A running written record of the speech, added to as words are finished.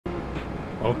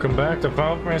Welcome back to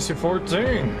Final Fantasy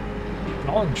XIV.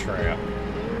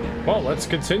 Dawntrail. Well, let's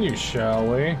continue, shall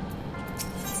we?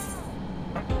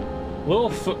 Little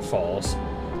Footfalls.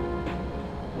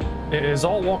 It is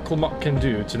all Wuk Lamat can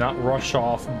do to not rush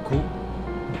off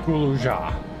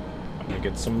Guluja. I'm gonna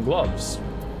get some gloves.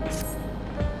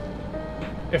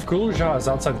 If Guluja is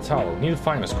outside the tower, we need to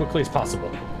find him as quickly as possible.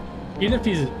 Even if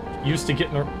he's used to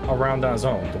getting around on his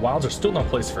own, the wilds are still no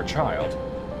place for a child.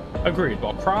 Agreed.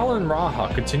 While Kral and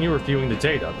Raha continue reviewing the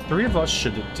data, the three of us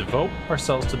should devote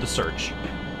ourselves to the search.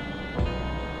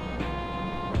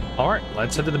 Alright,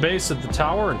 let's head to the base of the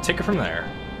tower and take it from there.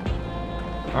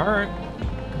 Alright.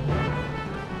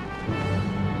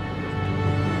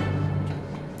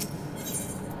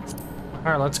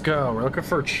 Alright, let's go. We're looking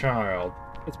for a child.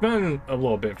 It's been a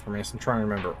little bit for me, so I'm trying to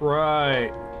remember.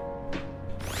 Right.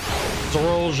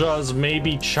 Zorolja's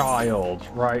maybe child.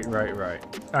 Right.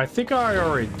 I think I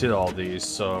already did all these,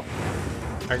 so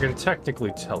I can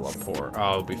technically teleport.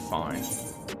 I'll be fine.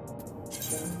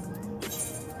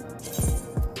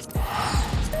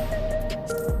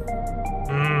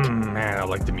 Man, I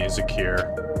like the music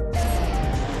here.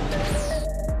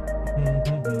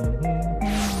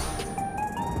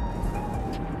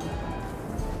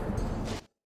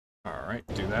 Alright,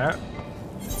 do that.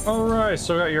 Alright,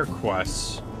 so I got your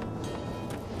quests.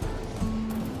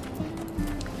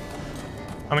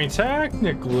 I mean,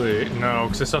 technically, no,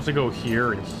 because I still have to go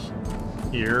here and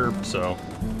here, so...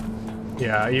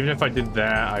 Yeah, even if I did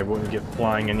that, I wouldn't get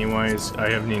flying anyways. I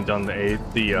haven't even done the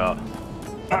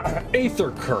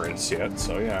Aether Currents yet,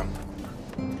 so yeah.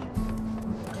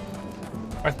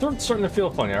 My throat's starting to feel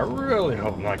funny. I really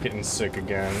hope I'm not getting sick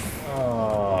again.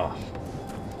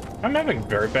 I'm having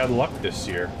very bad luck this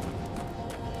year.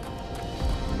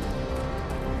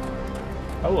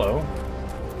 Hello.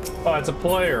 Oh, it's a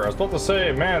player. I was about to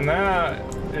say, man,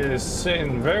 that is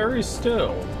sitting very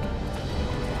still.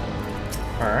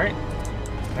 Alright.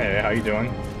 Hey, how you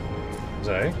doing?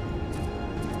 Zay?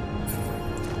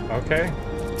 Okay.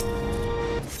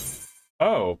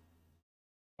 Oh.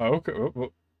 Okay.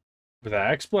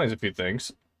 That explains a few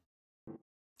things.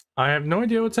 I have no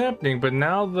idea what's happening, but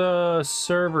now the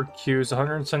server queue is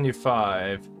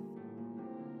 175.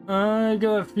 I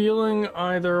got a feeling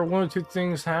either one or two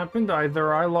things happened.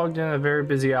 Either I logged in at a very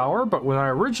busy hour, but when I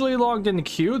originally logged in the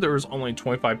queue, there was only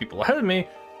 25 people ahead of me,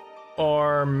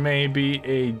 or maybe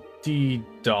a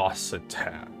DDoS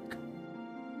attack.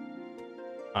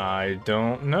 I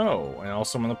don't know. And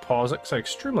also I'm gonna pause it because I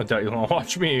extremely doubt you'll want to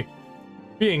watch me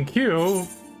be in queue.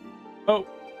 Oh,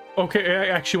 okay, it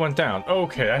actually went down.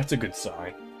 Okay, that's a good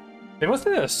sign. It must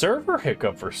have been a server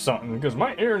hiccup or something, because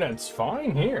my internet's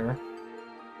fine here.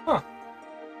 Huh.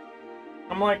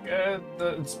 I'm like,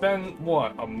 it's been,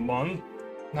 what, a month?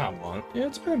 Not a month. Yeah,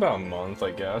 it's been about a month,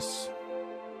 I guess.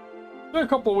 It's been a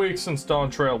couple weeks since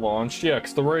Dawntrail launched. Yeah,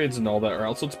 because the raids and all that are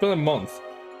out, so it's been a month. I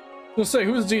was gonna say,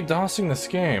 who's DDoSing this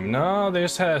game? No, they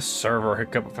just had a server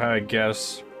hiccup, I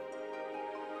guess.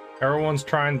 Everyone's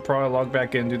trying to probably log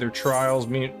back in, do their trials,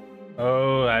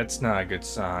 Oh, that's not a good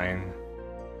sign.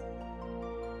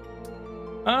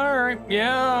 Alright,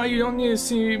 yeah, you don't need to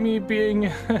see me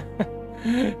being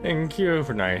in queue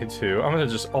for 92. I'm gonna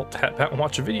just alt-tab that and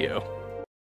watch a video.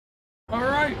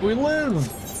 Alright, we live!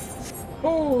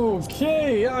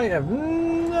 Okay, I have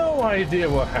no idea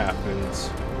what happens.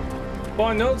 Well,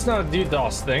 I know it's not a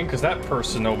DDoS thing, because that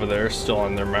person over there is still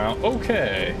on their mount.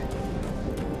 Okay.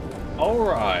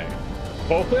 Alright.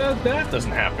 Hopefully that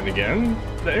doesn't happen again.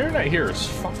 The internet here is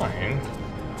fine.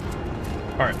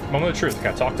 Alright, moment of truth.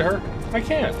 Can I talk to her? I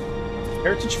can.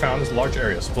 Heritage found is a large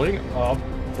area. Splitting up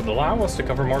would allow us to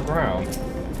cover more ground.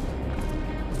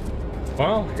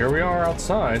 Well, here we are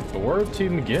outside, but where to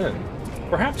even begin?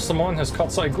 Perhaps someone has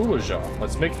caught sight of Guluja.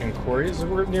 Let's make inquiries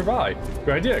nearby.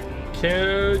 Good idea.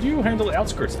 Could you handle the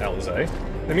outskirts, Alize?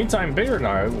 In the meantime, Bader and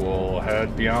I will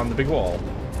head beyond the big wall.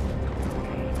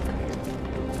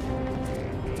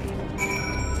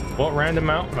 What random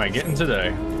mount am I getting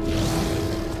today?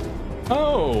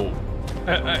 Oh!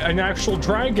 An actual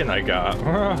dragon I got.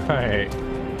 Right.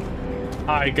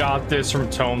 I got this from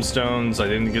Tomestones. I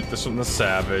didn't get this from the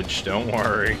Savage. Don't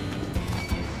worry.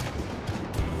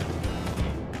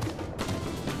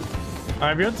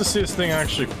 I've yet to see this thing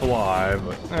actually fly,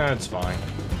 but it's fine.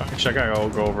 Actually, I gotta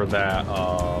go over that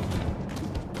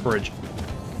bridge.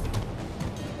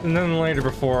 And then later,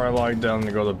 before I lie down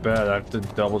to go to bed, I have to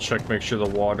double check, make sure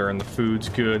the water and the food's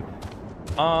good.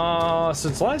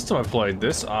 Since last time I played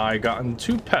this, I gotten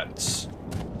 2 pets.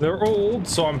 They're old,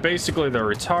 so I'm basically their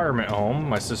retirement home.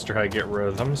 My sister had to get rid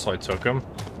of them, so I took them.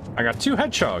 I got 2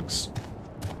 hedgehogs.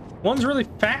 One's really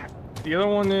fat, The other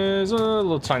one is a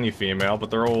little tiny female,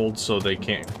 but they're old, so they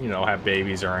can't, you know, have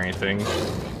babies or anything.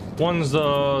 One's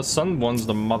the son, one's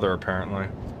the mother, apparently.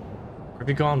 Where have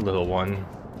you gone, little one?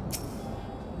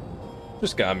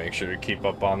 Just gotta make sure to keep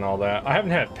up on all that. I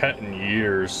haven't had a pet in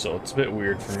years, so it's a bit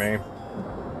weird for me.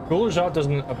 Gulajah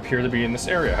doesn't appear to be in this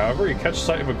area. However, you catch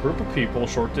sight of a group of people a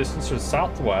short distance to the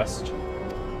southwest.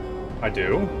 I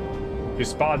do. You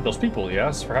spotted those people,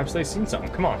 yes? Perhaps they've seen something.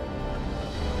 Come on.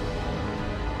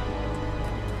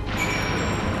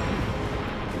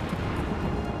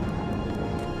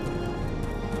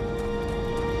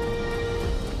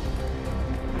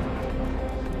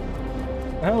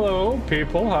 Hello,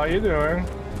 people. How you doing?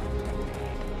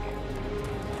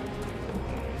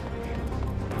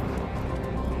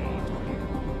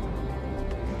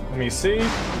 Let me see.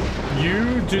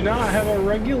 You do not have a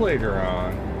regulator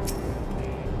on.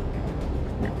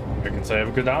 I can say have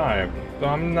a good eye, but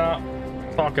I'm not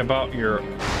talking about your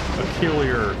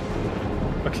peculiar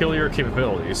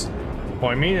capabilities.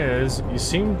 What I mean is, you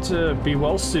seem to be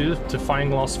well suited to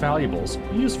finding lost valuables,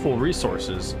 useful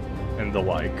resources, and the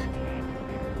like.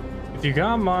 If you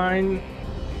got mine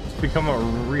to become a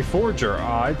reforger,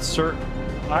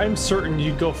 I'm certain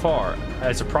you'd go far.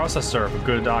 As a processor of a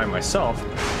good eye myself,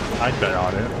 I'd bet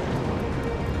on it.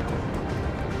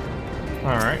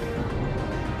 Alright.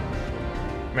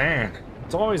 Man,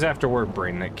 it's always after work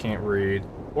brain that can't read.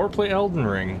 Or play Elden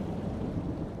Ring.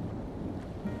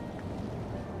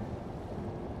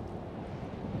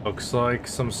 Looks like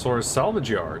some sort of salvage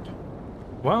yard.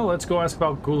 Well, let's go ask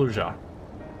about Gulajah.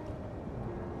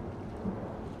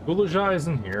 Gulajah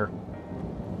isn't here.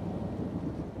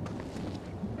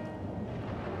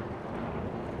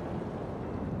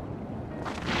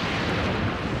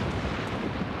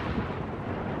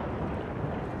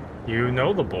 You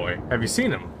know the boy. Have you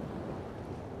seen him?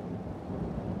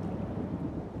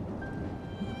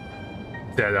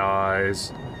 Dead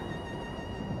eyes.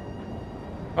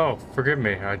 Oh, forgive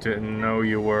me. I didn't know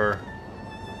you were...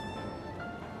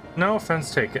 No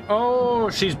offense taken. Oh,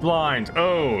 she's blind.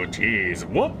 Oh, jeez.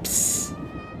 Whoops.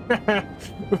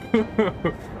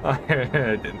 I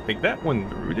didn't think that one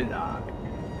through, did I?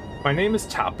 My name is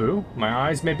Tapu. My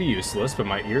eyes may be useless, but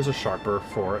my ears are sharper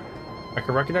for it. I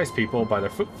can recognize people by their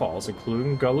footfalls,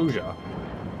 including Gulajah.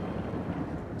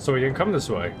 So he didn't come this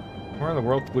way. Where in the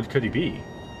world could he be?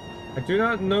 I do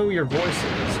not know your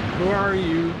voices. Who are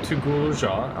you to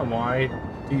Gulajah, and why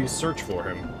do you search for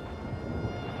him?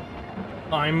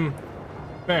 I'm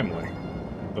family.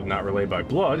 Though not related by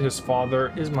blood, his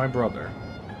father is my brother.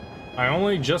 I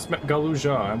only just met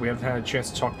Gulajah, and we haven't had a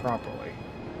chance to talk properly.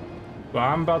 But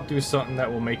I'm about to do something that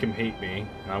will make him hate me,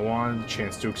 and I wanted a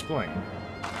chance to explain.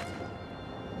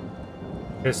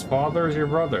 His father is your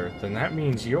brother, then that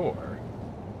means you're...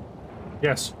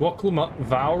 Yes, Wuk Lamat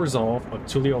vow resolve of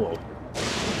Tuliolo.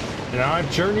 And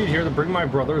I've journeyed here to bring my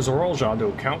brother Zoraljah to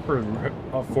account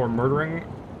for murdering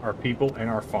our people and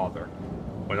our father.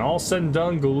 When all's said and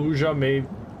done, Gulajah may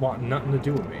want nothing to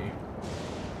do with me.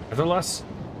 Nevertheless,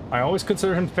 I always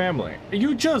consider him family.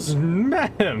 You just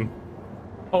met him!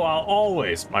 Oh, I'll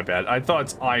always... My bad. I thought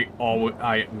it's I'll always...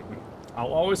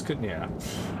 Yeah.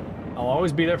 I'll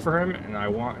always be there for him, and I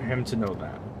want him to know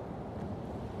that.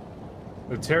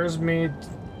 It tears me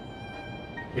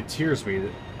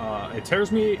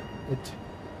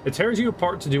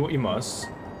apart to do what you must.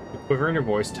 The quiver in your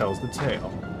voice tells the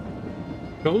tale.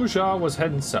 Gulajah was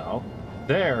heading south.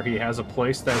 There, he has a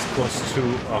place that's close to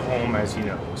a home as he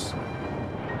knows.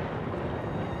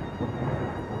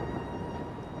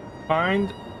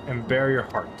 Find and bear your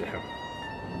heart to him.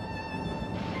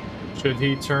 Should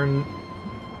he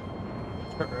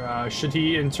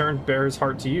in turn bear his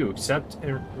heart to you, accept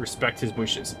and respect his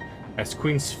wishes, as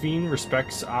Queen Sphene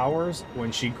respects ours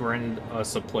when she granted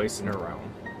us a place in her realm.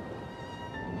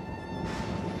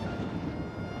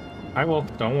 I will,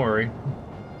 don't worry.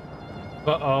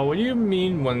 But what do you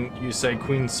mean when you say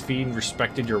Queen Sphene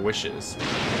respected your wishes?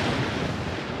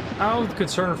 Out of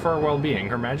concern for our well-being,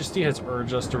 Her Majesty has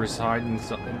urged us to reside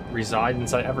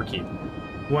inside Everkeep.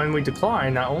 When we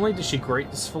decline, not only does she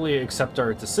gracefully accept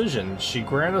our decision, she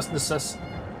grants us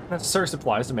necessary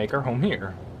supplies to make our home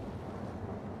here.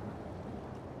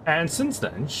 And since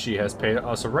then, she has paid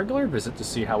us a regular visit to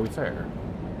see how we fare.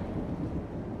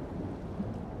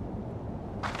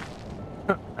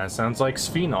 That sounds like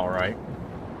Sphene, alright.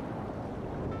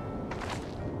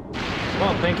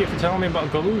 Well, thank you for telling me about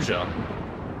Gulajah.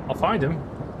 I'll find him,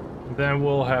 then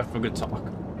we'll have a good talk.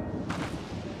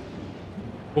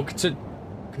 We'll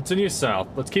continue south.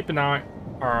 Let's keep an eye.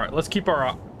 Alright, let's keep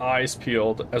our eyes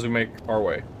peeled as we make our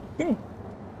way.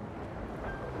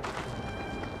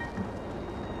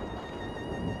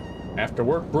 After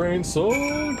work brain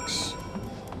sucks.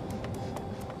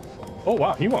 Oh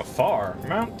wow, he went far.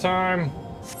 Mount time.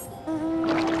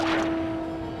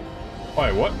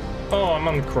 Wait, what? Oh, I'm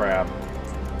on the crab.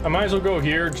 I might as well go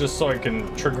here just so I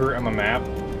can trigger it on the map.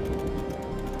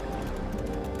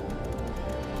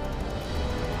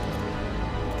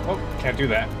 Oh, can't do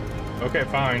that. Okay,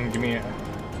 fine. Give me a...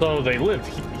 So they live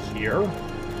here?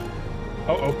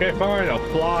 Oh, okay, fine. I'll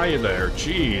fly you there.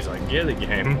 Jeez, I get it,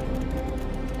 game.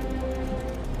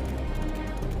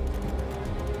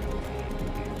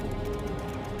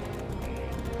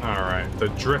 Alright, the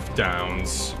drift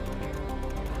downs.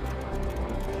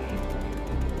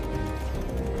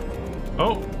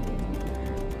 Oh!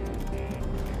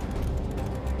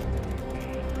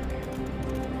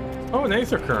 Oh, an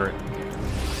aether current.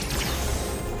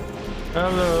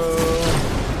 Hello.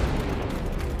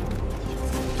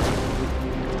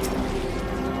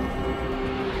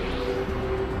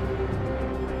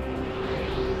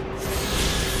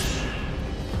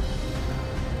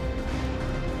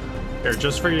 Here,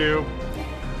 just for you.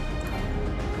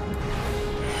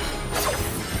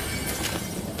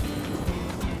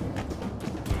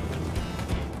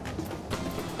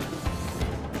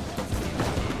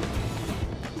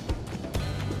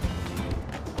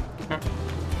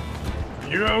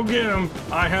 You go get him.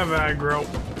 I have aggro.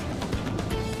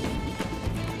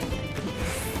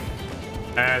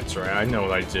 That's right. I know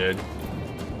what I did.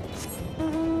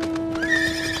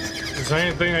 Is there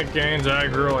anything that gains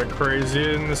aggro like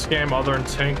crazy in this game other than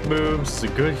tank moves? It's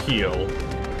a good heal.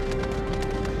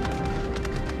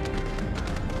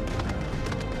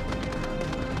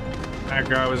 That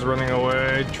guy was running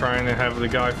away, trying to have the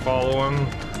guy follow him.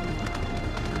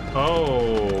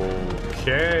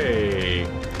 Okay.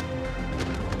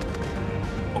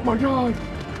 Oh my god!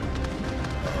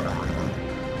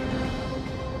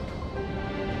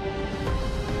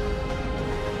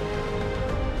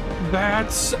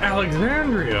 That's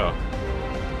Alexandria!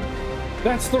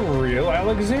 That's the real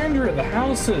Alexandria, the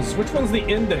houses! Which one's the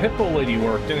inn the hippo lady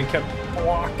worked in and kept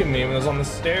blocking me when I was on the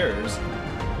stairs?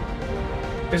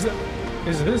 Is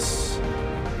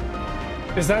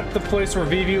that the place where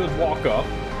Vivi would walk up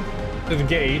to the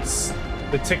gates?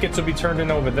 The tickets would be turned in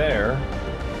over there.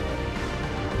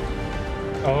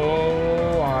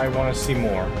 Oh, I want to see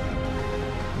more.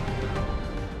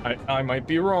 I might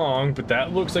be wrong, but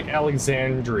that looks like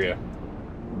Alexandria.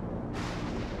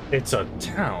 It's a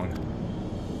town.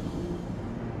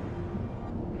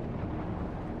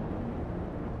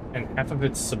 And half of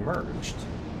it's submerged.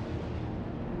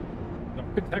 The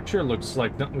architecture looks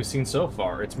like nothing we've seen so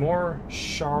far. It's more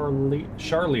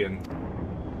Charlian.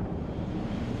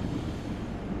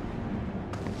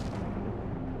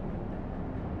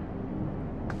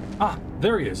 Ah,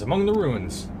 there he is, among the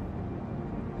ruins.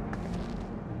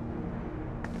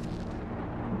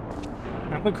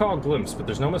 I only caught a glimpse, but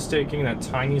there's no mistaking that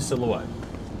tiny silhouette.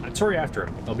 I'd hurry after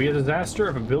him. It'll be a disaster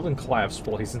if a building collapses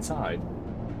while he's inside.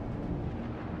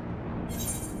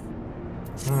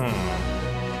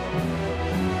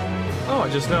 Oh, I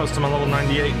just noticed I'm on level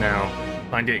 98 now.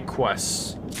 98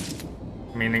 quests.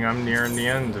 Meaning I'm nearing the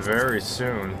end very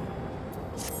soon.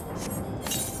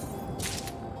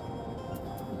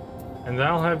 And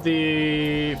I'll have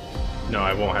the... No,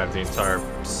 I won't have the entire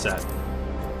set.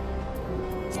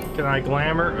 Can I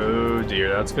glamour? Oh dear,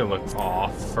 that's gonna look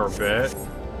off for a bit.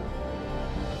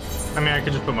 I mean, I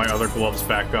could just put my other gloves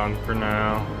back on for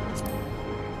now.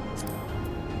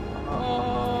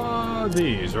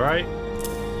 These, right?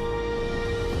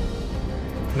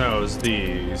 No, it's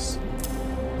these.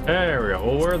 There we go.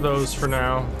 We'll wear those for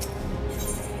now.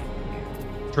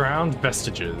 Drowned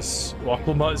Vestiges. Wuk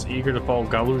Lamat is eager to follow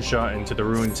Galusha into the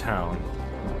ruined town.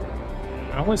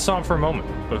 I only saw him for a moment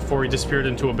before he disappeared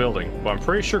into a building, but I'm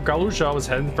pretty sure Galusha was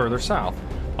heading further south.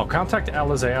 I'll contact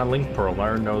Alizé on Link Pearl and let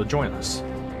her know to join us.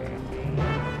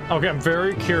 Okay, I'm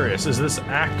very curious. Is this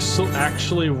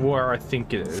actually where I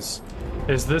think it is?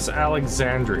 Is this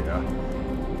Alexandria?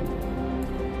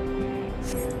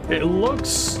 It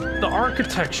looks... The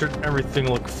architecture and everything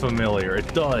look familiar.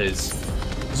 It does.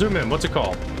 Zoom in. What's it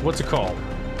called? What's it called?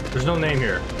 There's no name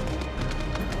here.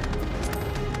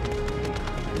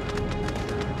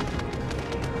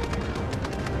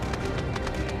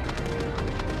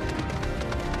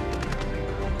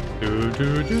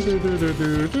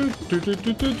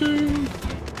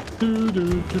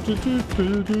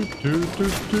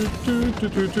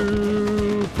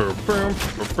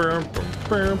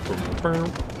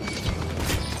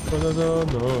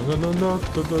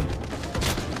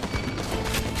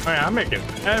 I'm making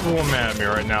everyone mad at me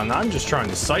right now, and I'm just trying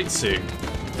to sightsee.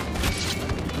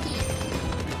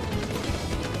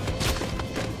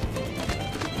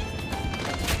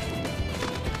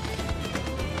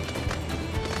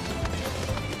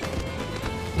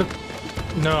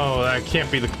 No, that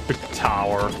can't be the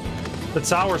tower. The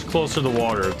tower's closer to the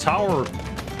water. The tower...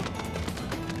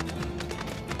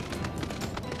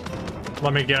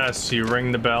 Let me guess, you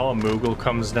ring the bell, a Moogle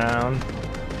comes down.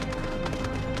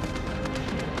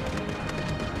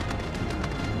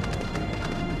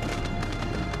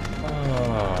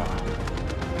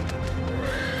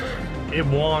 It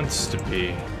wants to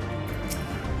be.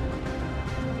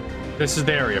 This is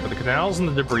the area, but the canals and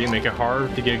the debris make it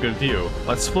hard to get a good view.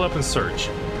 Let's split up and search.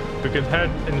 If we could head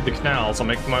into the canals, I'll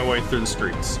make my way through the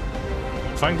streets.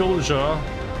 Find Galuja.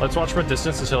 Let's watch from a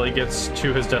distance until he gets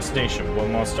to his destination. We'll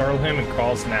want to startle him and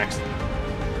cause an accident.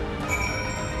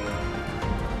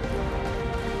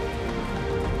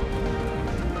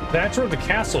 That's where the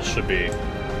castle should be.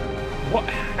 What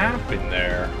happened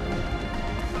there?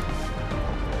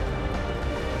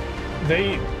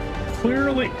 They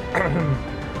clearly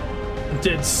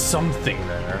did something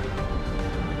there.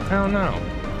 I don't know.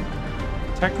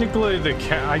 Technically, the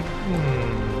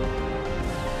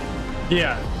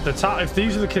yeah, the top. If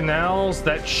these are the canals,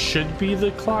 that should be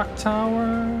the clock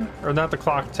tower, or not the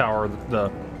clock tower,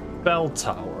 the bell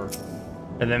tower.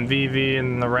 And then Vivi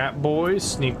and the rat boys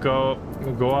sneak up,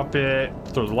 go up it,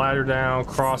 throw the ladder down,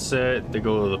 cross it. They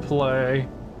go to the play.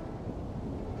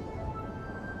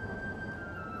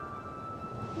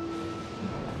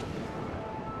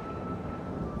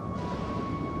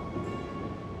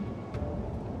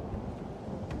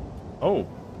 Oh.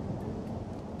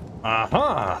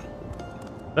 Aha!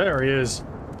 There he is.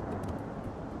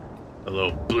 The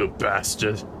little blue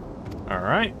bastard.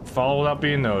 Alright, follow without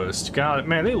being noticed. Got it.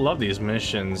 Man, they love these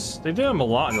missions. They did them a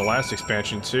lot in the last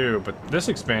expansion too, but this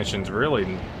expansion's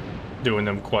really doing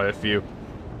them quite a few.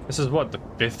 This is what, the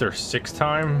 5th or 6th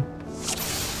time?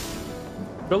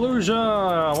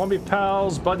 Galuja! Wanna be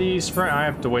pals, buddies, friends? I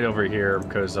have to wait over here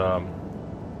because,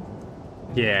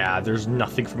 yeah, there's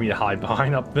nothing for me to hide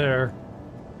behind up there.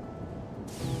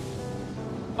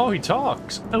 Oh, he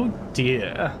talks. Oh,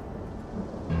 dear.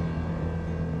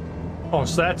 Oh,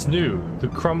 so that's new. The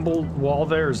crumbled wall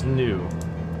there is new.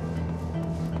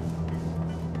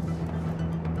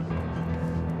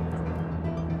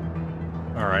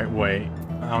 Alright, wait.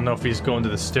 I don't know if he's going to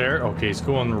the stair. Okay, he's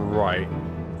going right.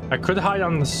 I could hide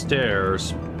on the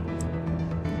stairs.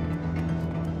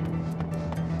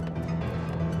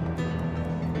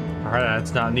 Alright,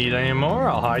 that's not neat anymore.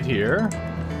 I'll hide here.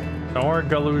 Don't worry,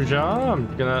 Galuja.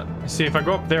 I'm gonna... See, if I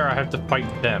go up there, I have to fight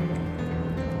them.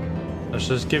 Let's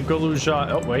just give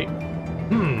Galuja... Oh, wait.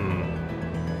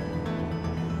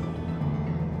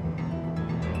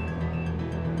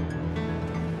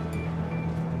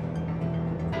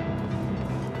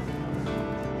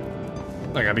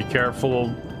 I gotta be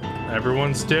careful.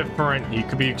 Everyone's different. He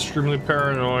could be extremely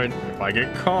paranoid. If I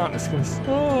get caught, it's gonna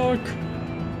suck.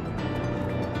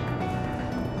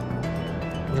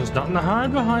 There's nothing to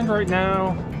hide behind right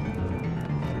now.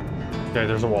 Okay,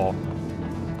 there's a wall.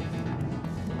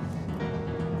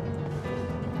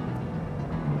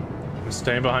 I'm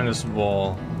staying behind this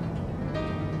wall.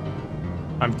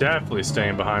 I'm definitely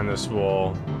staying behind this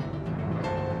wall.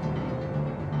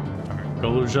 Alright,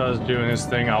 Galuja is doing his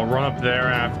thing. I'll run up there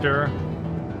after.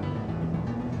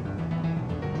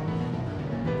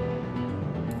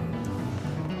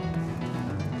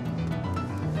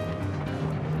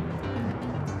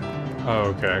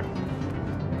 Okay.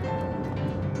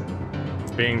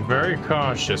 Being very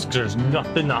cautious, because there's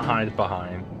nothing to hide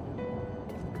behind.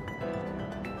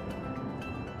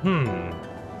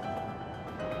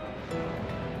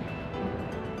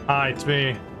 Hi, it's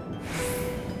me.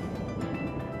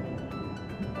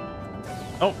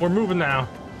 Oh, we're moving now.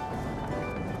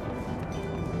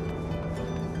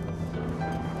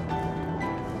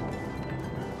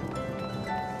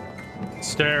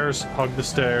 Stairs, hug the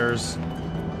stairs.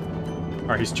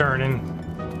 Alright, he's turning.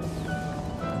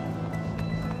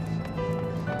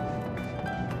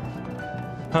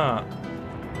 Huh.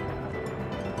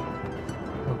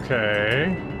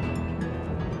 Okay.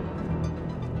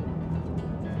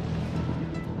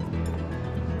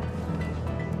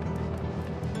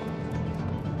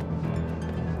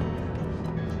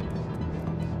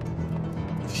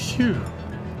 Phew.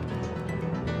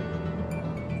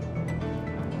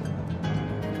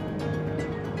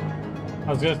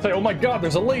 I was gonna say, oh my god,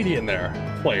 there's a lady in there.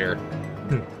 Player.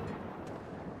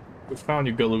 We found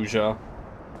you, Galuja.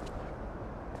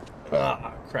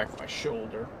 Ah, cracked my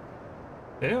shoulder.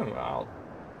 Yeah, wow.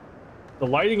 The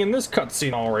lighting in this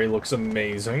cutscene already looks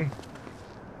amazing.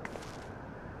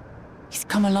 He's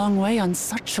come a long way on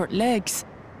such short legs.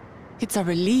 It's a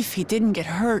relief he didn't get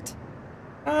hurt.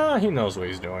 Ah, he knows what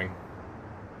he's doing.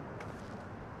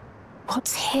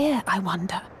 What's here, I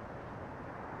wonder?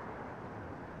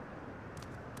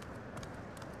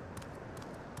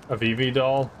 A VV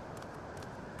doll?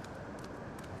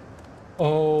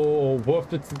 Oh, what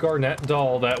if it's the Garnet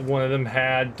doll that one of them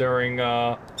had during,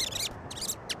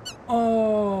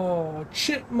 Oh,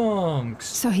 chipmunks!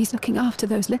 So he's looking after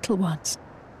those little ones.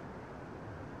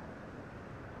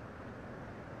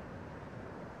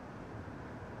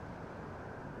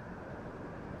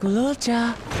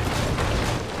 Gululja.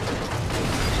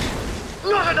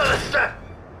 Not another step!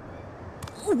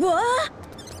 What?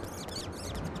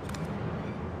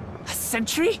 A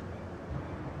sentry?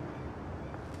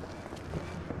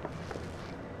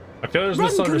 I feel there's Run,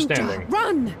 misunderstanding. Gululja,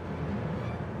 run!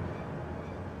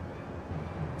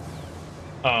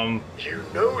 You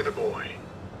know the boy.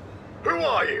 Who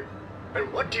are you?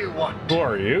 And what do you want? Who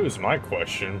are you is my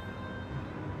question.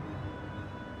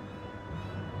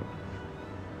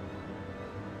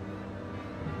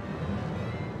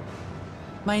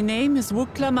 My name is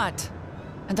Wuk Lamat,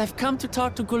 and I've come to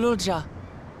talk to Gululja.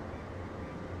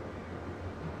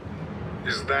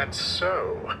 Is that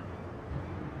so?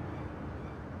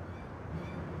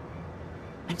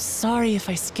 I'm sorry if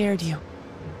I scared you.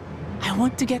 I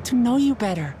want to get to know you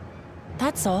better.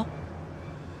 That's all.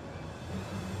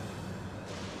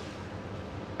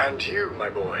 And you, my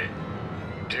boy,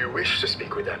 do you wish to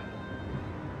speak with them?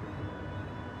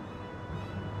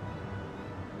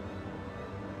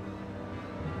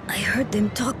 I heard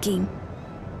them talking.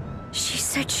 She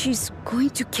said she's going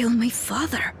to kill my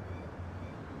father.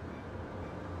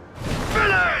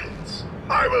 Villains!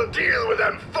 I will deal with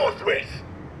them forthwith!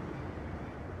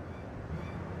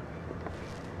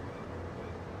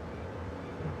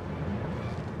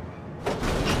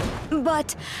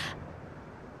 But...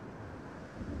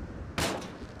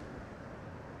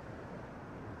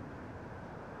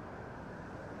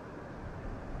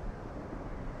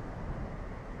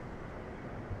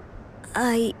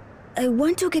 I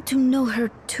want to get to know her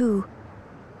too.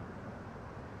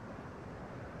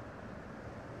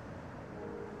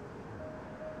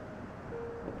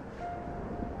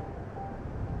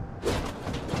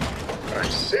 I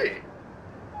see.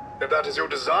 If that is your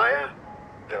desire,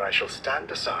 then I shall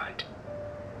stand aside.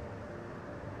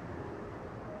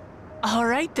 All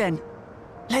right then.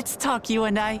 Let's talk, you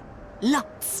and I.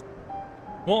 Lots.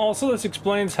 Well, also this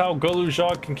explains how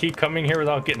Gululja can keep coming here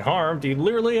without getting harmed. He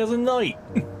literally has a knight.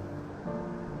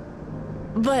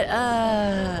 But,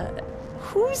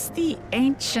 who's the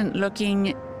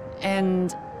ancient-looking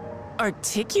and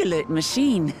articulate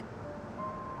machine?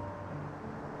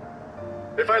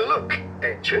 If I look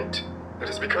ancient, it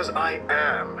is because I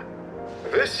am.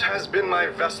 This has been my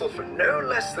vessel for no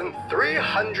less than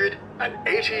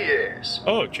 380 years.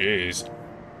 Oh, jeez.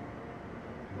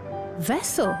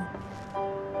 Vessel?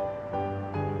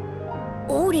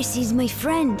 Otis is my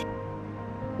friend.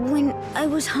 When I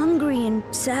was hungry and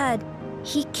sad,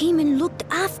 he came and looked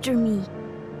after me.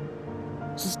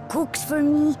 He cooks for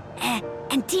me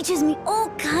and teaches me all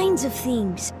kinds of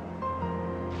things.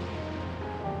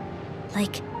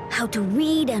 Like how to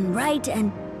read and write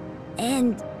and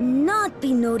not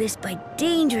be noticed by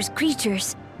dangerous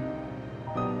creatures.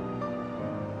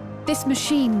 This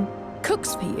machine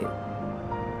cooks for you.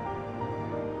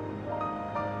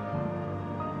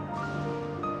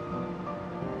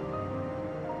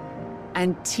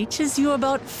 And teaches you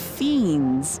about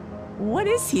fiends. What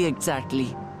is he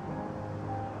exactly?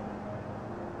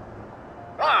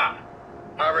 Ah!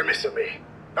 How remiss of me.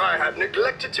 I had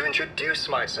neglected to introduce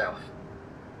myself.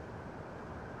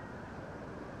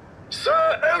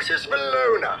 Sir Otis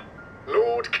Valona,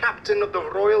 Lord Captain of the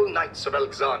Royal Knights of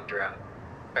Alexandria.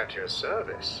 At your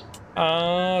service.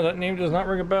 That name does not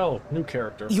ring a bell. New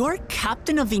character. You're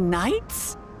captain of the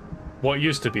knights? What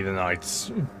used to be the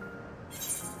knights.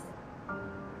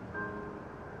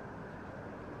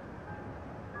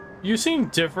 You seem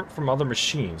different from other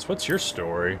machines. What's your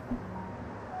story?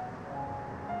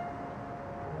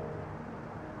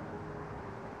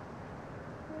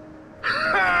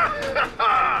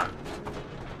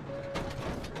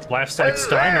 Laughs like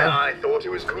Steiner. I thought it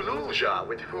was Gululja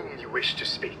with whom you wish to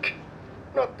speak.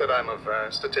 Not that I'm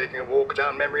averse to taking a walk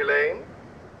down memory lane.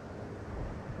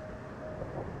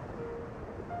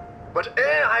 But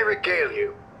ere I regale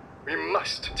you, we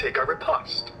must take our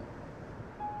repast.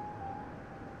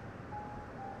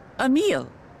 A meal.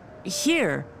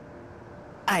 Here.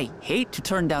 I hate to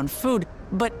turn down food,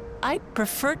 but I'd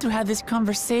prefer to have this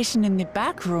conversation in the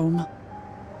back room.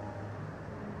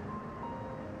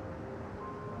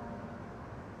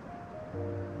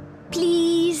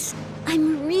 Please,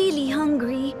 I'm really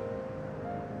hungry.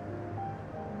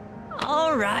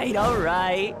 All right, all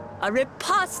right. A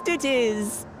repast it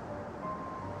is.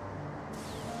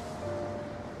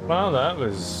 Well, that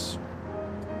was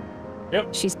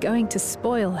Yep. She's going to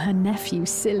spoil her nephew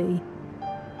silly.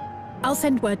 I'll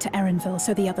send word to Erenville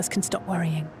so the others can stop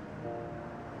worrying.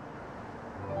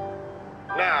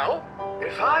 Now,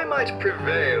 if I might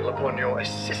prevail upon your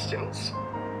assistance,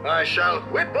 I shall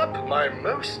whip up my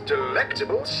most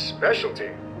delectable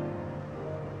specialty.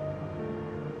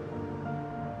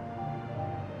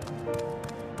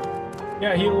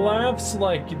 Yeah, he laughs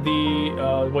like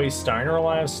the way Steiner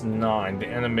laughs. 9, the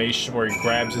animation where he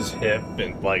grabs his hip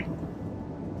and like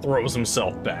throws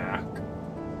himself back.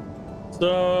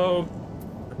 So,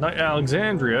 not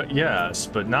Alexandria, yes,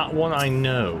 but not one I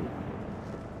know.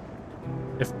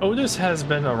 If Otis has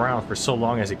been around for so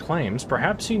long as he claims,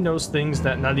 perhaps he knows things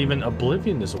that not even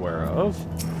Oblivion is aware of.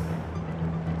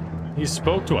 He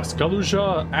spoke to us.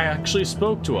 Galuja actually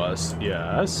spoke to us,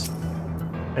 yes.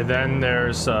 And then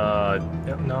there's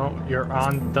no, you're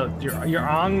on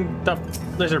the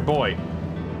lizard boy.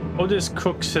 Otis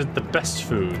cooks the best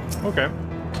food. Okay.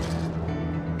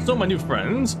 So my new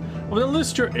friends, I'm gonna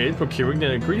enlist your aid procuring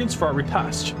the ingredients for our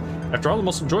repast. After all, the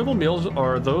most enjoyable meals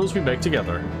are those we make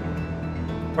together.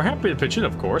 We're happy to pitch in,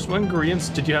 of course. What ingredients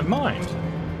did you have in mind?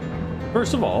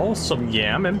 First of all, some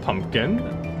yam and pumpkin.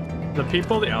 The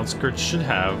people of the outskirts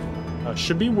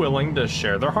should be willing to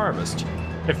share their harvest.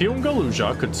 If you and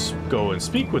Galuja could go and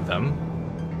speak with them,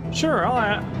 sure,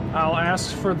 I'll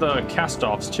ask for the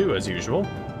cast-offs too, as usual.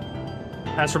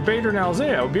 As for Bader and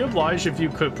Alzea, I would be obliged if you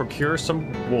could procure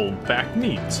some wolf-back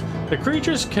meat. The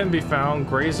creatures can be found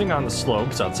grazing on the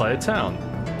slopes outside of town.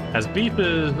 As beef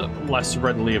is less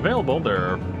readily available,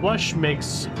 their flesh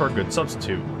makes for a good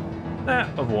substitute. That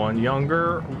of the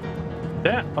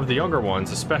younger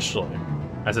ones especially,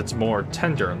 as it's more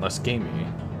tender and less gamey.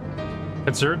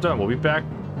 Consider it done. We'll be back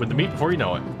with the meat before you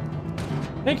know it.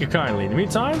 Thank you kindly. In the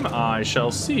meantime, I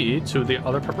shall see to the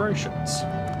other preparations.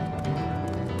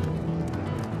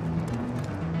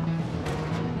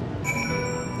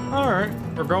 Alright,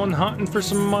 we're going hunting for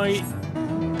some might.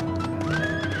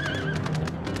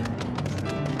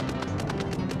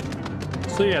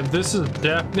 So yeah, this is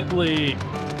definitely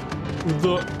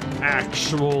the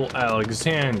actual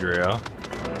Alexandria.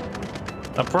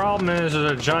 The problem is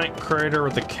there's a giant crater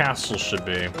where the castle should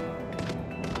be.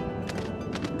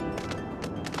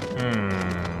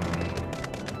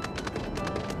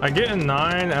 I get in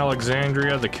 9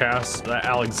 Alexandria, the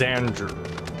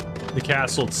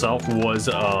castle itself was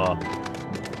a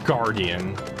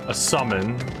guardian, a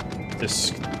summon.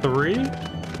 Disc 3?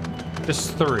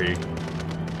 Disc 3.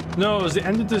 No, it was the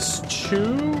end of Disc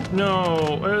 2?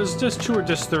 No, it was Disc 2 or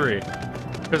Disc 3.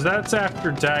 Because that's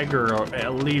after Dagger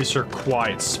leaves her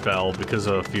quiet spell because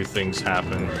of a few things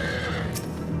happen.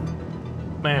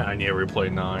 Man, I need to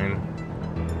replay 9.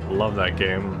 I love that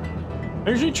game. I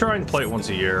usually try and play it once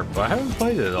a year, but I haven't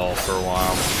played it at all for a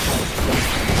while.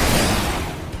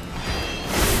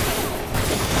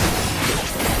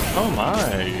 Oh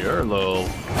my, you're low.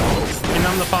 And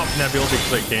I'm the pop nebula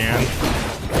because I can.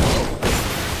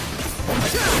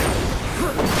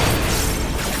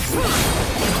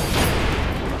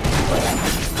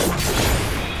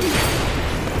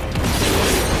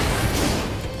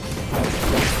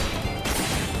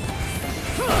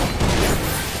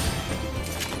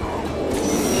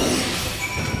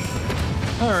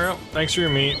 Alright, thanks for your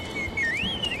meat.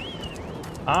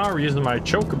 We're using my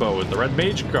chocobo with the red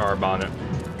mage garb on it.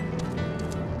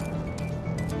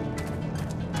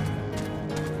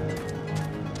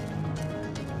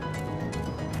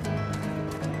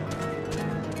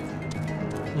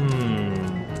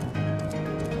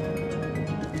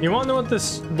 You want to know what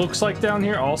this looks like down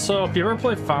here? Also, if you ever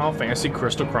play Final Fantasy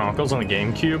Crystal Chronicles on the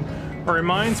GameCube, it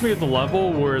reminds me of the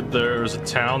level where there's a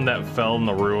town that fell in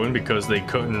the ruin because they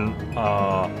couldn't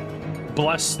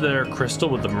bless their crystal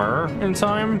with the myrrh in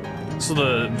time. So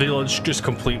the village just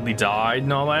completely died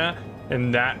and all that.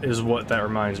 And that is what that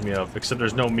reminds me of, except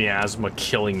there's no miasma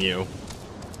killing you.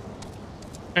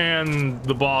 And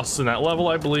the boss in that level,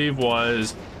 I believe,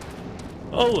 was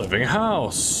a living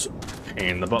house. Pain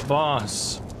in the butt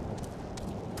boss.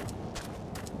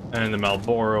 And the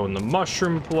Malboro and the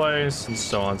mushroom place, and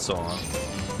so on and so on.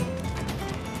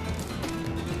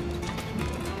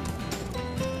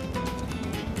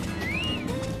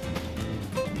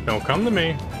 Don't come to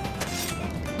me.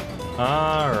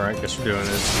 Alright, guess we're doing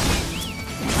this.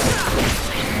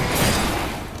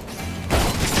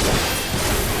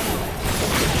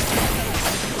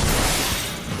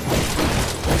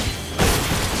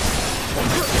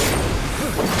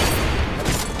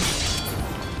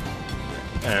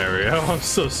 There we go. I'm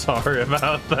so sorry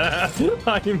about that.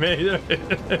 I made it.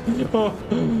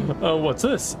 Oh, what's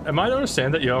this? Am I to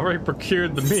understand that you already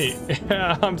procured the meat?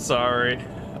 Yeah, I'm sorry.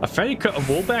 A fatty cut of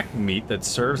woolback meat that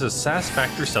serves as a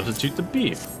satisfactory substitute to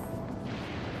beef.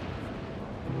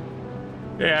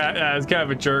 Yeah, it's kind of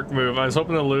a jerk move. I was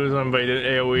hoping to lose him, but he did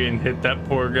AoE and hit that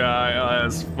poor guy. Oh,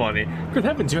 that's funny. Good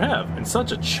heavens, you have, and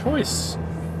such a choice.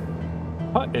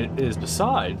 What it is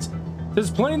besides. It's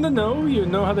plain to know you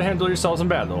know how to handle yourselves in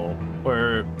battle.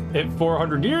 Where it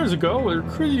 400 years ago, we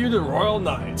recruited you to Royal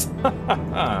Knights.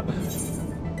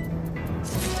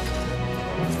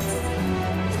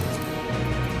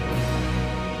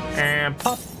 And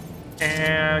pop.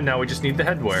 And now we just need the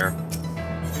headwear.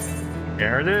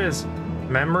 There it is.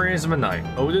 Memories of a Knight.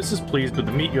 Otis is pleased with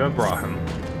the meat you have brought him.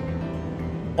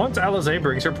 Once Alizé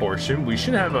brings her portion, we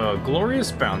should have a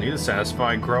glorious bounty to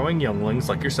satisfy growing younglings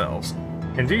like yourselves.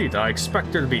 Indeed, I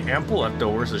expect there to be ample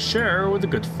leftovers to share with the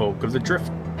good folk of the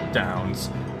Drift Downs.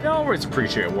 They always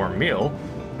appreciate a warm meal.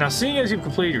 Now, seeing as you've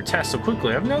completed your test so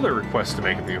quickly, I have another request to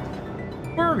make of you.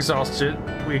 We're exhausted.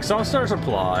 We exhausted our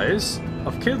supplies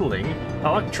of kindling,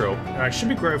 electrope, and I should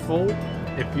be grateful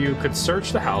if you could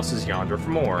search the houses yonder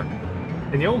for more.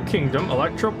 In the Old Kingdom,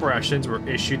 electrope rations were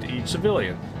issued to each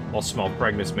civilian, while small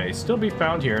fragments may still be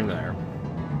found here and there.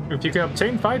 If you can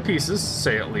obtain 5 pieces,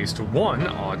 say at least 1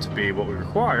 ought to be what we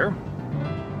require.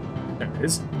 There it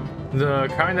is. The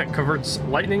kind that converts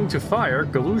lightning to fire,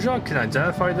 Galuja can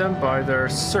identify them by their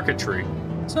circuitry,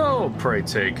 so pray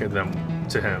take them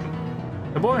to him.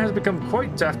 The boy has become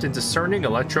quite deft in discerning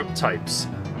electrope types,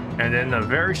 and in a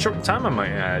very short time I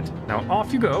might add. Now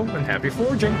off you go, and happy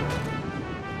forging!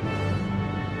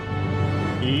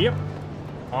 Yep,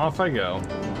 off I go.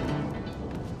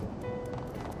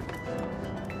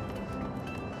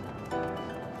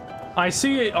 I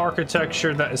see an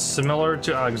architecture that is similar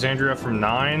to Alexandria from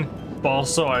 9, but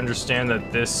also I understand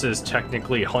that this is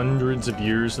technically hundreds of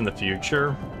years in the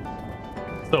future,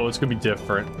 so it's gonna be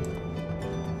different.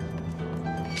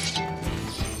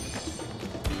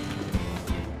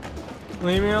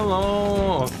 Leave me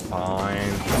alone. Fine.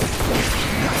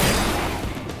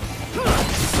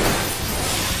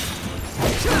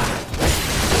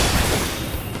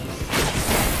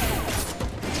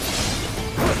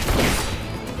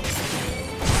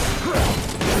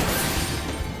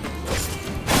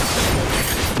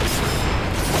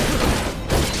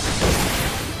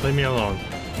 Leave me alone.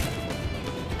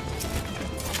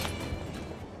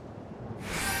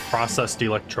 Processed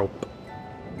electrope.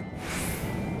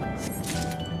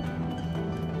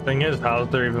 Thing is, how is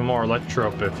there even more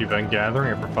electrope if you've been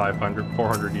gathering it for 500,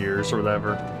 400 years or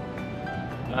whatever?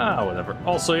 Ah, whatever.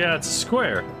 Also, yeah, it's a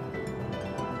square.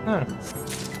 Huh.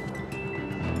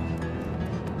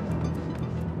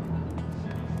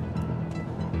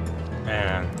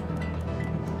 Man.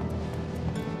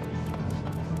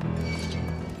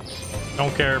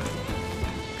 Don't care.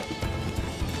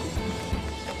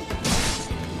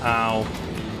 Ow.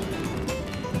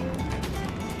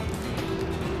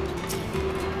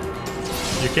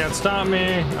 You can't stop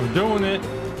me. I'm doing it.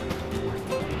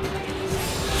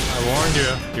 I warned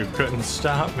you. You couldn't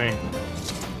stop me.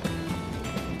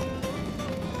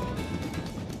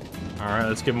 Alright,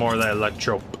 let's get more of that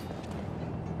electrope.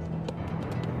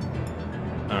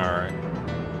 Alright.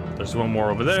 There's one more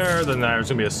over there. Then there's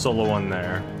gonna be a solo one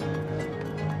there.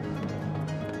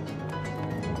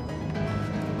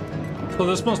 So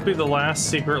this must be the last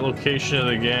secret location of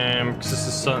the game, because this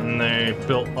is something they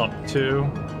built up to.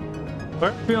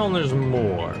 But I'm feeling there's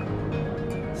more.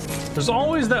 There's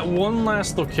always that one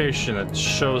last location that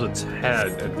shows its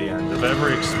head at the end of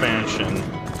every expansion.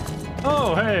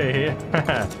 Oh, hey!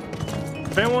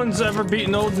 If anyone's ever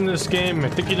beaten Odin in this game, I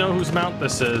think you know whose mount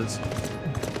this is.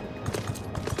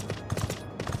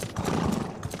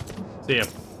 See ya.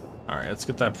 Alright, let's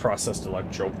get that processed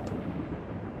electrope.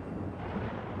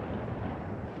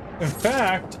 In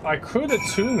fact, I could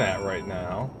attune that right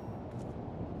now.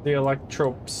 The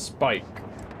electrope spike.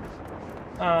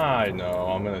 I know,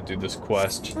 I'm gonna do this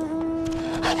quest.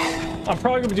 I'm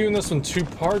probably gonna be doing this in 2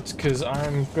 parts because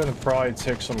I'm gonna probably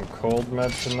take some cold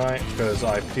med tonight because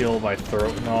I feel my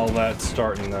throat and all that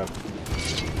starting to,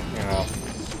 you know.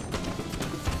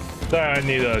 I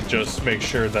need to just make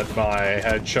sure that my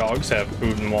hedgehogs have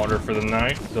food and water for the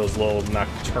night. Those little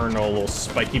nocturnal little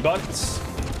spiky butts.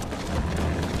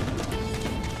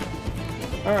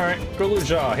 Alright,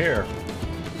 Galuja, here.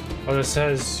 Oh, this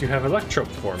says you have electrope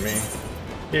for me.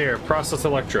 Here, process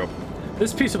electrope.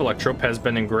 This piece of electrope has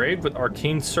been engraved with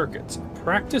arcane circuits.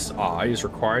 Practiced eye is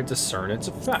required to discern its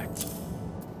effect.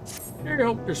 Here you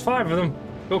go, there's 5 of them.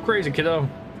 Go crazy, kiddo.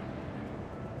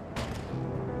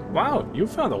 Wow, you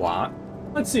found a lot.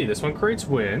 Let's see, this one creates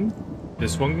wind.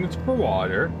 This one is for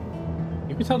water.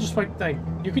 You can tell just like that.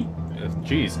 You can,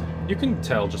 geez, you can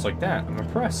tell just like that. I'm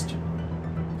impressed.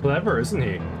 Clever, isn't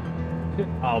he?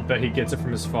 I'll bet he gets it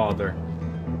from his father.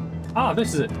 Ah,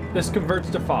 this is it. This converts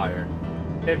to fire.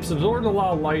 It's absorbed a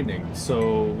lot of lightning,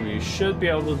 so we should be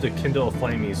able to kindle a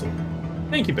flame easily.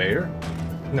 Thank you, Bader.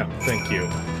 No, thank you.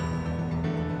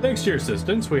 Thanks to your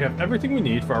assistance, we have everything we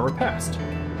need for our repast.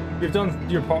 You've done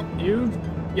your part. You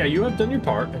have done your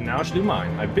part, and now I should do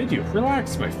mine. I bid you,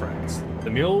 relax, my friends. The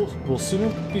meal will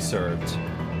soon be served.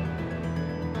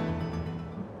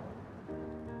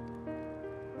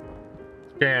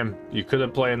 Damn, you could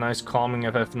have played a nice calming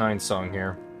FF9 song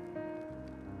here.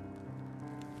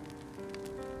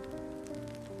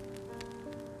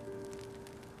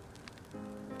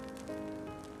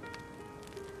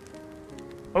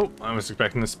 Oh, I was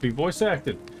expecting this to be voice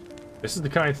acted. This is the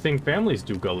kind of thing families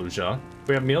do, Galuja.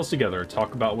 We have meals together,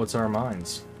 talk about what's on our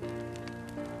minds.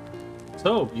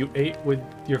 So, you ate with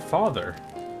your father?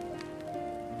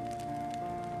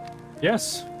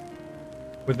 Yes.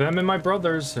 With them and my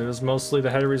brothers, it was mostly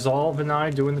the head of Resolve and I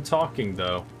doing the talking,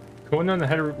 though. Conan, the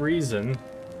head of Reason,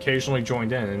 occasionally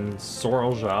joined in, and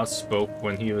Sorolja spoke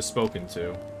when he was spoken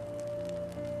to.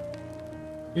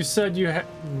 You said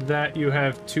that you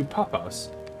have two papas.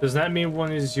 Does that mean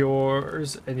one is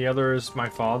yours and the other is my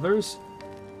father's?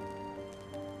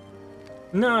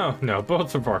 No,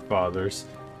 both of our fathers.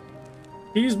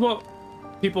 He's what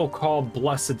people call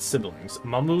blessed siblings,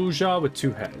 Mamuja with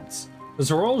two heads.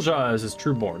 Zorolja is his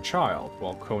true-born child,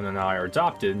 while Conan and I are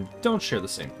adopted and don't share the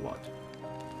same blood.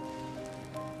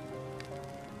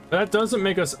 That doesn't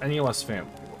make us any less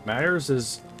family. What matters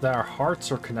is that our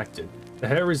hearts are connected. The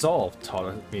head of Resolve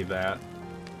taught me that.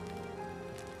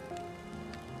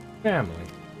 Family.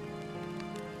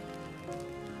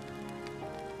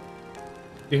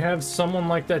 Do you have someone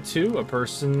like that too? A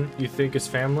person you think is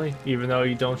family, even though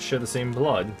you don't share the same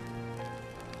blood?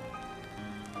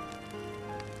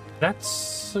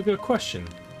 That's a good question.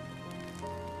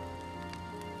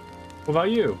 What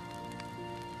about you?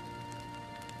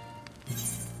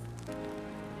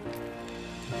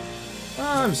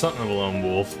 I'm something of a lone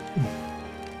wolf.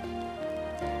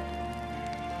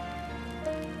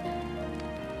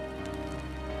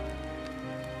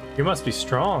 You must be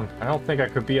strong. I don't think I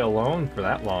could be alone for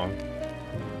that long.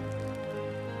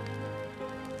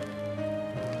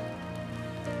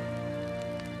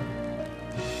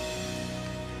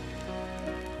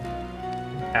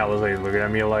 Alice looking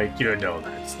at me like, you know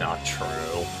that's not true.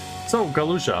 So,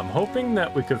 Galusha, I'm hoping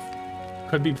that we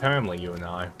could be family, you and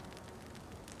I.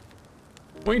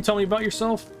 Won't you tell me about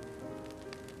yourself?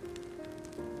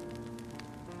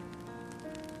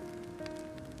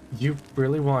 You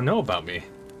really want to know about me?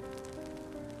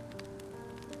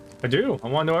 I do. I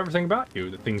want to know everything about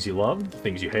you. The things you love, the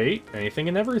things you hate, anything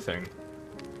and everything.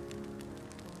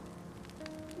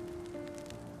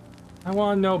 I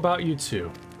want to know about you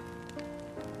too.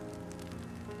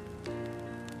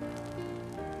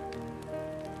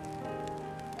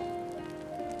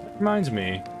 That reminds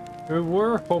me, we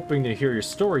were hoping to hear your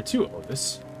story too,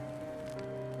 Otis.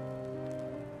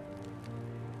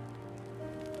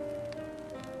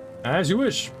 As you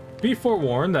wish. Be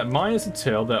forewarned that mine is a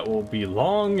tale that will be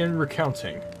long in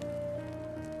recounting.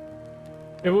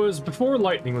 It was before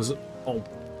lightning was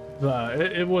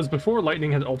before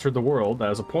lightning had altered the world that I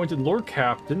was appointed Lord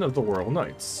Captain of the Royal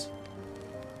Knights.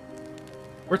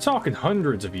 We're talking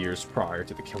hundreds of years prior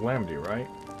to the calamity, right?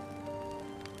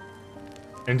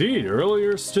 Indeed,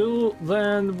 earlier still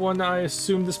than when I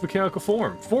assumed this mechanical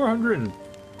form.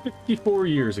 454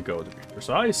 years ago, to be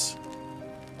precise.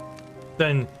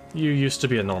 Then you used to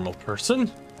be a normal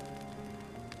person.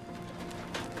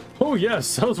 Oh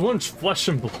yes, I was once flesh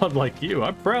and blood like you.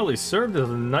 I proudly served as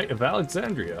a Knight of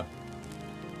Alexandria.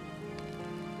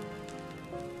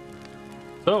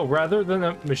 So, rather than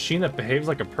a machine that behaves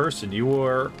like a person, you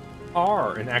are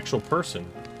an actual person.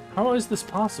 How is this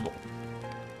possible?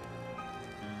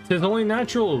 It is only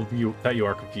natural that you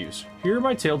are confused. Hear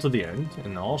my tale to the end,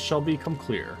 and all shall become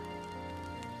clear.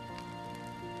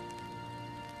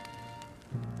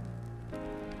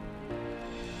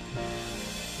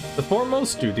 The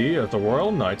foremost duty of the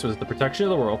Royal Knights was the protection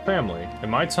of the royal family. In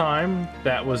my time,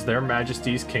 that was their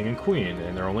Majesties King and Queen,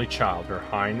 and their only child, Her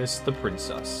Highness the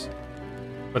Princess.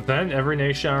 But then, every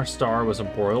nation on our star was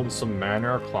embroiled in some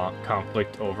manner of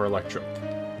conflict over electorate.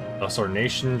 Thus our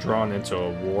nation drawn into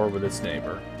a war with its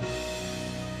neighbor.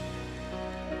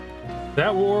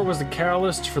 That war was the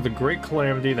catalyst for the great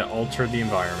calamity that altered the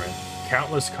environment.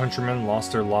 Countless countrymen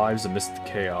lost their lives amidst the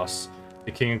chaos,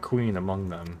 the King and Queen among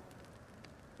them.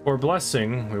 For a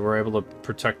blessing, we were able to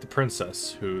protect the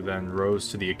princess, who then rose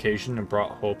to the occasion and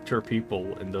brought hope to her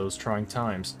people in those trying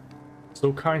times.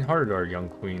 So kind-hearted our young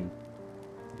queen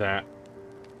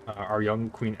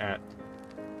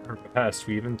her behest,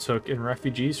 we even took in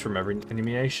refugees from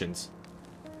enemy nations.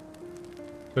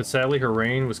 But sadly, her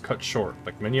reign was cut short.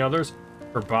 Like many others,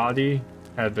 her body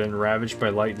had been ravaged by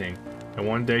lightning, and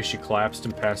one day she collapsed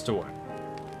and passed away.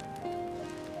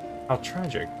 How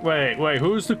tragic. Wait,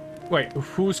 what's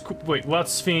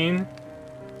Sphene?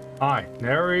 Aye,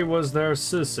 Neri was their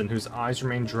citizen whose eyes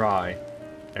remained dry,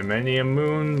 and many a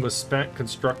moon was spent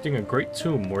constructing a great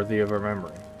tomb worthy of her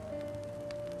memory.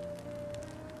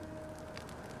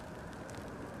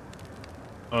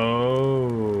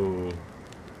 Oh.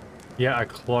 Yeah, I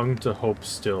clung to hope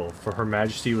still, for Her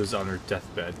Majesty was on her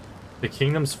deathbed. The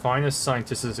kingdom's finest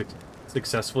scientists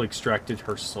successfully extracted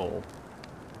her soul.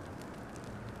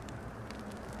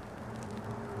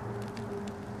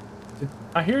 Did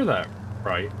I hear that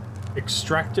right?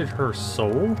 Extracted her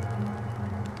soul?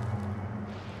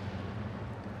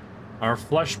 Our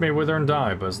flesh may wither and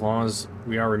die, but as long as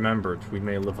we are remembered, we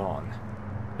may live on.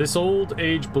 This old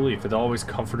age belief had always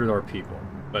comforted our people,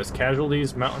 but as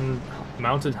casualties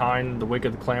mounted high in the wake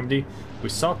of the calamity, we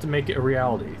sought to make it a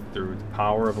reality through the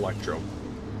power of Electro.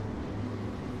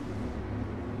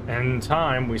 And in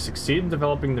time, we succeeded in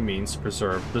developing the means to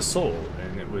preserve the soul,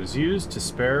 and it was used to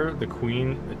spare the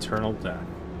Queen eternal death.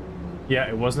 Yeah,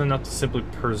 it wasn't enough to simply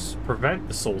prevent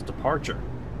the soul's departure,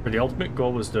 for the ultimate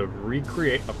goal was to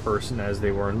recreate a person as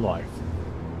they were in life,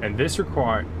 and this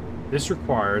required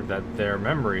that their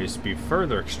memories be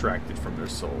further extracted from their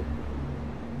soul.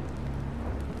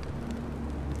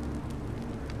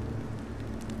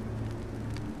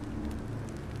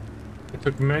 It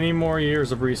took many more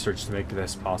years of research to make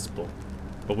this possible,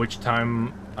 by which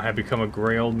time I had become a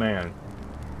gray old man.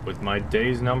 With my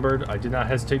days numbered, I did not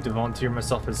hesitate to volunteer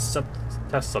myself as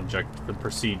test subject for the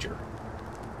procedure.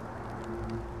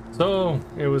 So,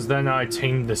 it was then I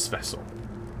tamed this vessel,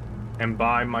 and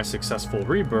by my successful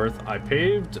rebirth, I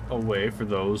paved a way for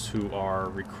those who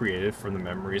are recreated from the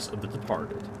memories of the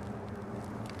departed.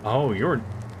 Oh, you're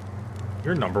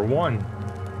number one.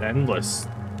 The Endless,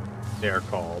 they are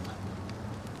called.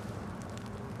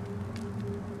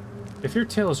 If your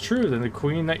tale is true, then the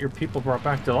queen that your people brought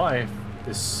back to life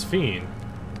is Sphene.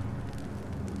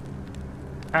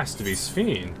 Has to be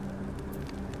Sphene.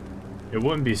 It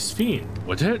wouldn't be Sphene,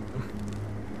 would it?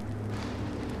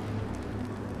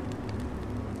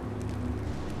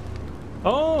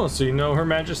 Oh, so you know Her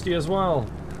Majesty as well.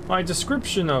 My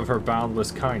description of her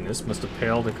boundless kindness must have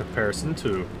paled in comparison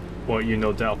to what you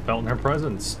no doubt felt in her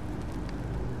presence.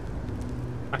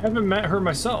 I haven't met her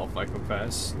myself, I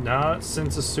confess. Not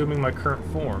since assuming my current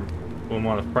form. Wouldn't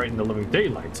want to frighten the living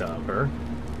daylights out of her.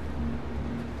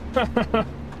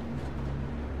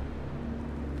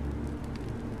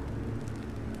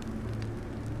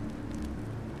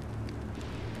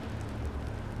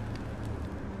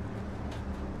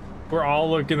 We're all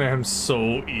looking at him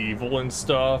so evil and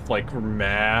stuff, like we're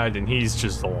mad, and he's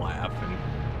just laughing.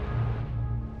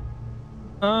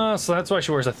 So that's why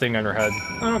she wears a thing on her head.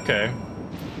 Okay.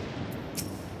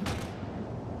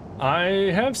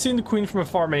 I have seen the queen from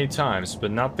afar many times, but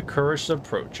not the courage to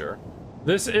approach her.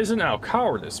 This isn't out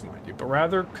cowardice, mind you, but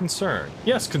rather concern.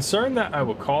 Yes, concern that I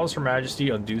will cause Her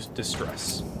Majesty undue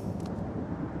distress.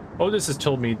 Otis has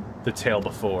told me the tale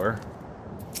before.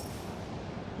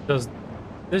 Does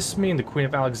this mean the Queen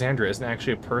of Alexandria isn't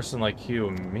actually a person like you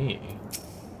and me?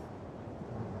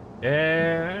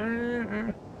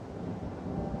 The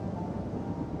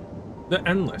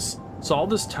Endless. So all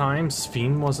this time,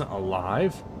 Sphene wasn't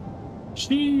alive?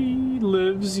 She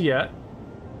lives, yet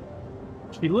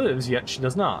she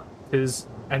does not. It is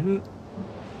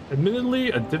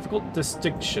admittedly a difficult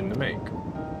distinction to make.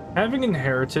 Having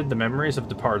inherited the memories of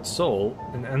departed soul,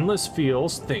 an Endless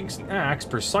feels, thinks, and acts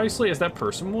precisely as that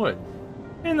person would.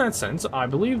 In that sense, I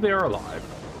believe they are alive.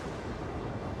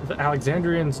 The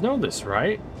Alexandrians know this,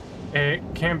 right? It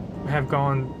can't have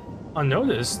gone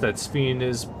unnoticed that Sphene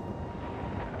is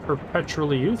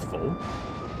perpetually youthful.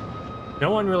 No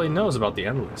one really knows about the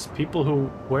Endless. People who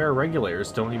wear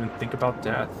regulators don't even think about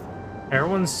death.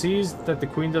 Everyone sees that the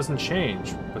queen doesn't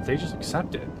change, but they just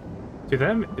accept it. To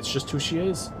them, it's just who she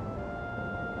is.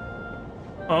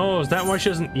 Oh, is that why she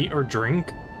doesn't eat or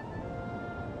drink?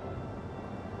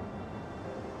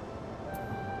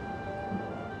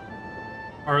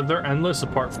 Are there Endless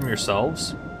apart from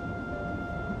yourselves?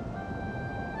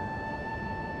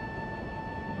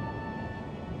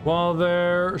 While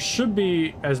there should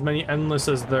be as many Endless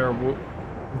as there were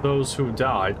those who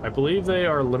died, I believe they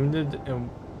are limited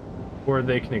in where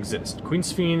they can exist. Queen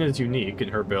Sphene is unique in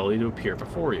her ability to appear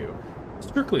before you.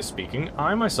 Strictly speaking,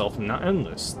 I myself am not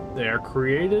Endless. They are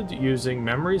created using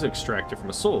memories extracted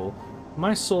from a soul.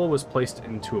 My soul was placed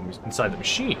inside the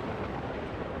machine.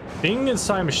 Being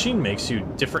inside a machine makes you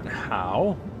different.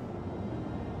 How?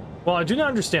 While I do not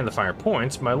understand the finer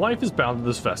points, my life is bound to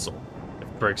this vessel. If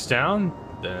it breaks down,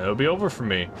 then it'll be over for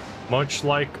me. Much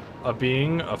like a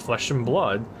being of flesh and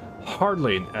blood,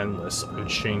 hardly an endless,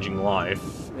 unchanging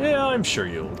life. Yeah, I'm sure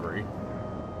you'll agree.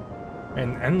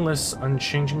 An endless,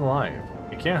 unchanging life.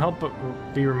 You can't help but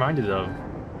be reminded of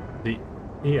the...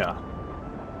 Yeah.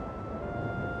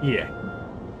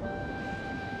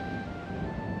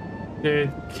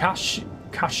 Did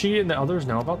Kashi and the others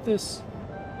know about this?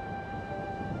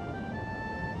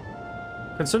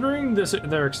 Considering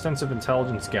their extensive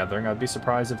intelligence gathering, I'd be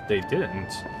surprised if they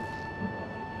didn't.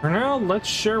 For now, let's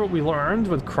share what we learned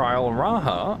with Kryl and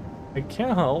Raha. I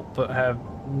can't help but have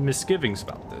misgivings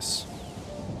about this.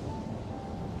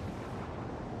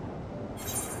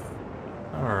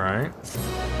 Alright.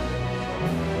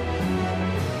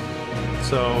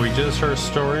 So we just heard a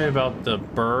story about the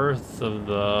birth of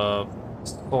the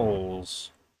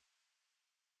souls.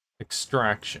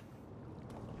 Extraction.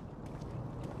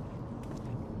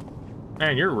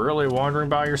 Man, you're really wandering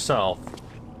by yourself.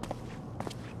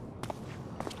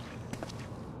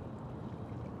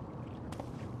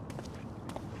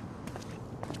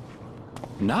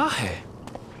 Nahe,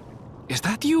 is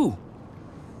that you?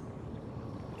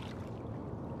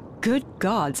 Good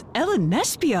gods, Ellen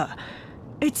Nespia!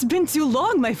 It's been too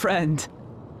long, my friend!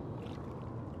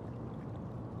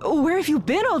 Where have you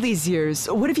been all these years?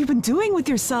 What have you been doing with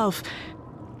yourself?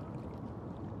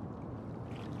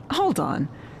 Hold on.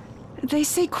 They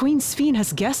say Queen Sphene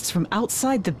has guests from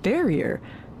outside the barrier.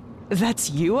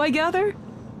 That's you, I gather?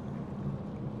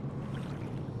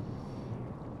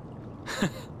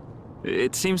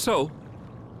 It seems so.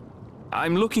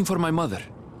 I'm looking for my mother.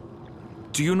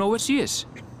 Do you know where she is?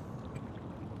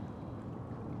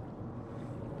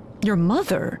 Your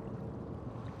mother?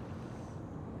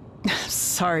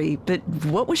 Sorry, but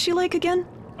what was she like again?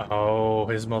 Oh,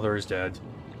 his mother is dead.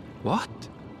 What?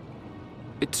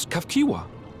 It's Kafkiwa.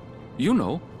 You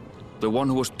know, the one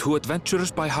who was too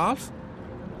adventurous by half?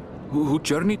 Who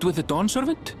journeyed with the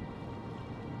Dawnservant?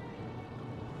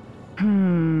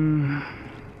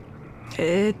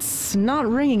 It's not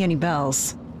ringing any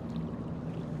bells.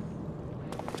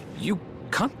 You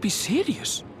can't be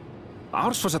serious.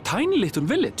 Ours was a tiny little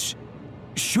village.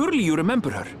 Surely you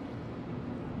remember her.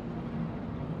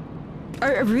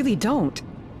 I really don't.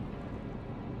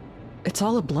 It's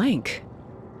all a blank.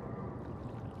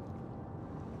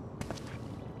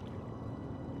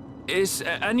 Is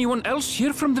anyone else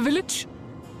here from the village?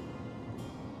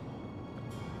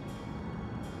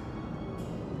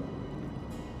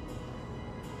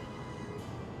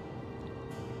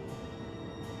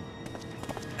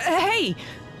 Hey!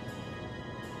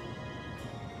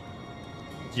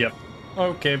 Yep.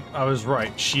 Okay, I was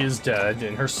right. She is dead,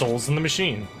 and her soul's in the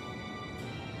machine.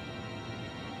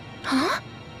 Huh?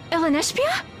 Ellen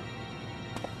Nespia?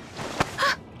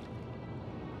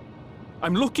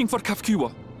 I'm looking for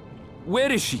Kafkiwa.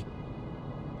 Where is she?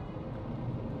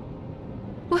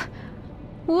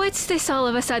 What's this all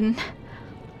of a sudden?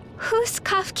 Who's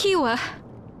Kafkiwa?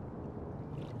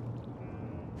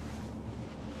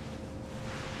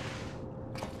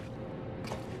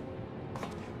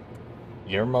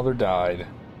 Your mother died.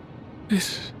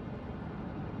 This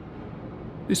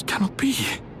cannot be.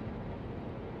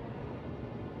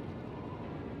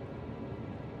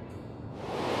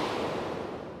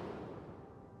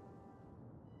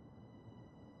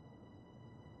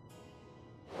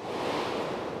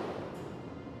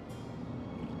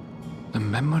 The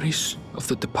memories of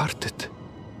the departed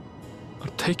are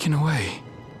taken away.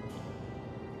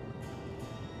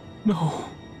 No.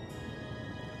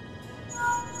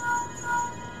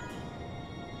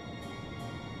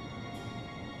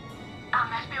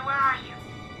 Nespia, where are you?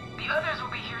 The others will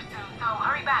be here soon, so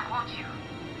hurry back, won't you?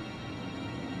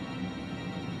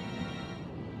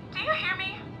 Do you hear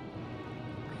me?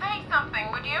 Say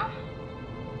something, would you?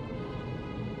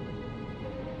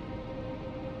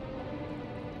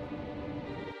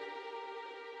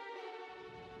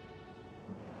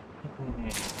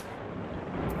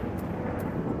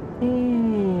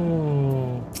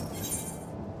 Ooh.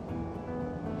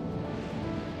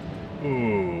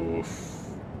 Oof.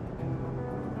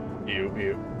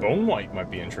 Bone White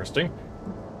might be interesting.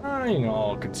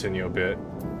 I'll continue a bit.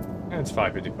 It's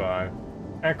 5:55.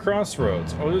 At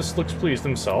Crossroads, Otis looks pleased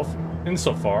himself,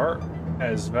 insofar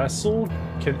as Vessel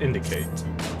can indicate.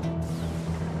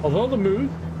 Although the mood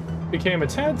became a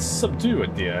tad subdued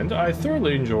at the end, I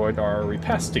thoroughly enjoyed our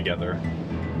repast together.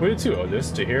 We did too, Otis.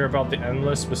 To hear about the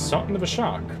Endless was something of a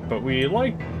shock, but we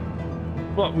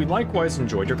likewise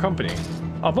enjoyed your company.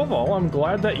 Above all, I'm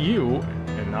glad that you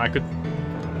and I could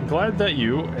glad that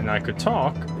you and I could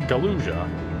talk, Galuja.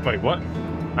 Wait, what?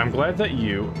 I'm glad that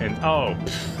you and... Oh,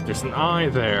 there's an I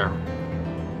there.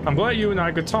 I'm glad you and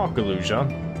I could talk, Galuja.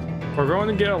 We're going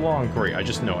to get along great, I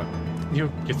just know it. You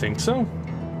think so?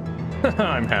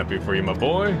 I'm happy for you, my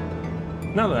boy.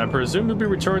 Now that I presume to be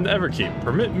returned to Everkeep,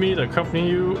 permit me to accompany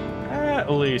you at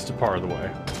least a part of the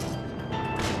way.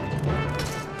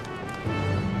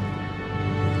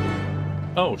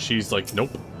 Oh, she's like,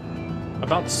 nope.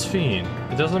 About Sphene,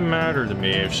 it doesn't matter to me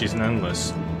if she's an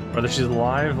endless, whether she's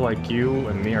alive like you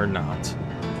and me or not.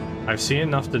 I've seen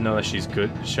enough to know that she's good.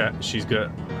 She's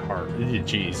good at heart.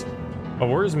 Jeez.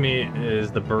 What worries me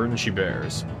is the burden she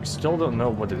bears. We still don't know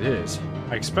what it is.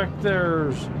 I expect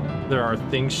there are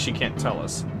things she can't tell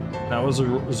us. That was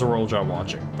a roll job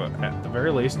watching, but at the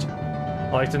very least,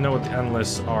 I'd like to know what the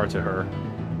endless are to her.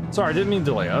 Sorry, I didn't mean to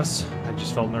delay us. I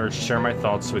just felt an urge to share my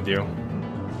thoughts with you.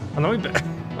 On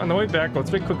the way back,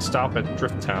 let's make a quick stop at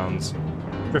Drift Downs.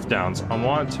 I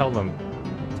want to tell them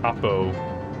Topo.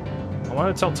 I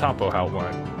want to tell Topo how it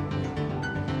went.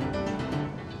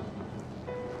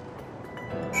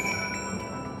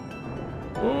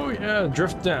 Oh yeah,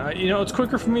 drift down. You know, it's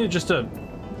quicker for me to just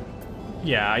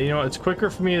yeah, you know, it's quicker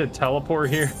for me to teleport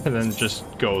here and then just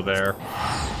go there.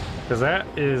 Because that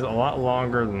is a lot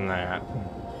longer than that.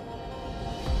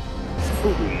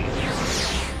 Ooh.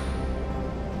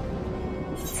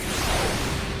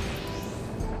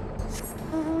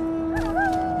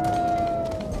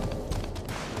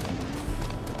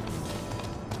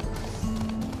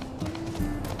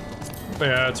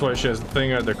 Yeah, that's why she has the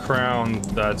thing at the crown.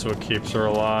 That's what keeps her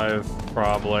alive,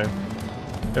 probably.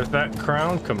 If that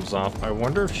crown comes off, I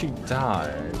wonder if she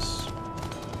dies.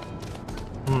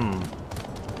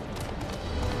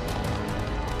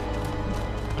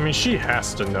 I mean, she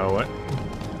has to know it.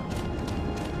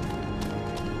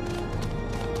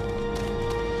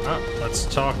 Let's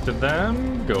talk to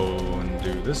them, go and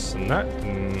do this and that,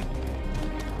 and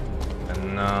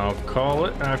I'll call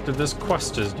it after this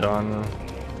quest is done.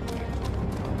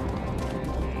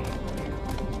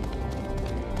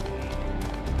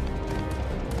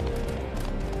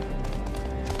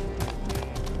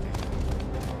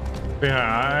 Yeah,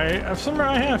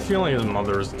 I have a feeling his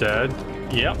mother is dead.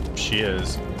 Yep, she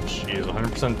is. She is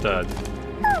 100% dead.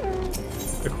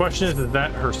 The question is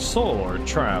that her soul or a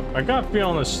trap? I got a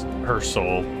feeling it's her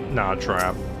soul, not a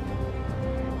trap.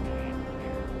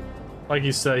 Like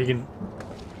you said, you can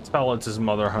tell it's his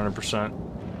mother 100%.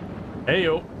 Hey,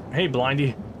 yo. Hey,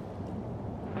 Blindy.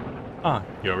 Ah,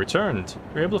 you returned.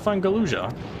 You were able to find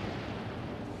Galuja.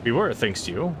 We were, thanks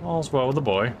to you. All's well with the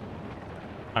boy.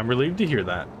 I'm relieved to hear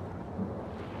that.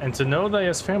 And to know that he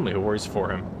has family who worries for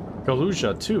him.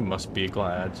 Galuja, too, must be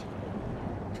glad.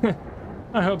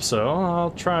 I hope so.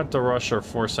 I'll try not to rush or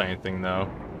force anything, though.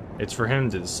 It's for him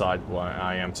to decide what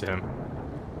I am to him.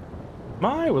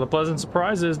 My, what a pleasant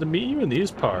surprise it is to meet you in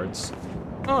these parts.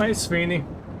 Oh, hey, Sphene.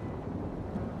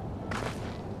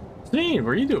 Sphene, what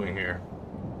are you doing here?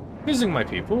 Visiting my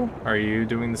people. Are you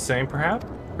doing the same,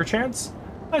 perchance?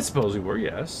 I suppose we were,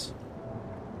 yes.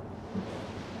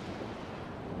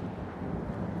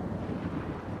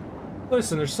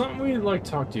 Listen, there's something we'd like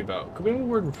to talk to you about. Could we have a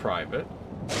word in private?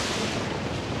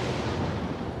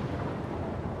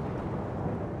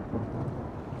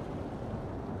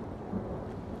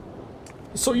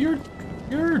 So you're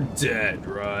dead,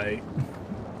 right?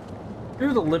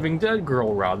 You're the living dead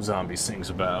girl Rob Zombie sings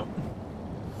about.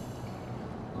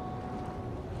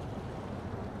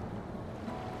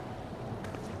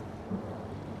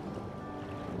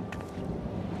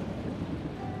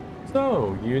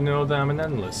 So, you know that I'm an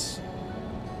endless.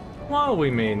 While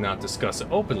we may not discuss it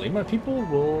openly, my people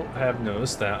will have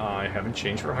noticed that I haven't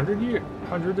changed for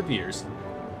 100 of years.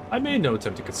 I made no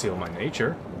attempt to conceal my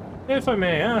nature. If I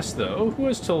may ask, though, who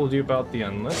has told you about the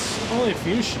endless? Only a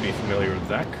few should be familiar with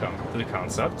that the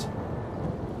concept.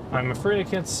 I'm afraid I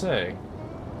can't say.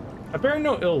 I bear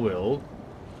no ill will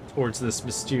towards this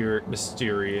mystery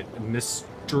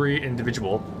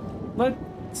individual.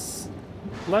 Lest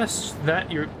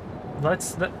that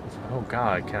oh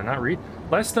god, I cannot read.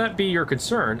 Lest that be your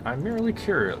concern, I'm merely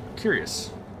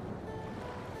curious.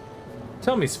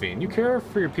 Tell me, Sphene, you care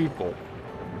for your people.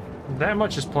 That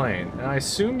much is plain, and I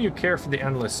assume you care for the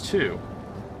Endless too.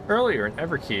 Earlier in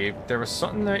Everkeep, there was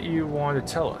something that you wanted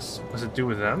to tell us. Was it due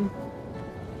with them?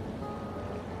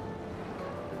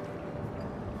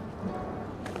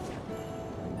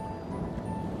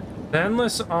 The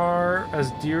Endless are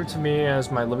as dear to me as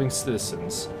my living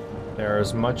citizens. They are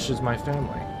as much as my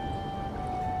family.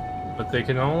 But they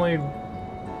can only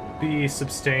be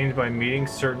sustained by meeting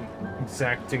certain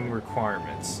exacting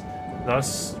requirements.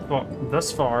 Thus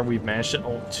far, we've managed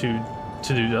to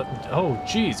to do that. Oh,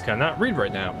 geez, cannot read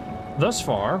right now. Thus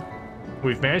far,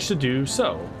 we've managed to do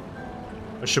so.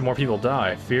 But should more people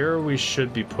die, fear we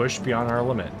should be pushed beyond our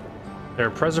limit. Their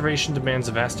preservation demands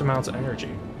vast amounts of energy.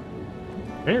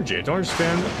 Energy? I don't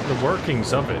understand the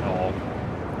workings of it all.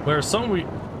 There's something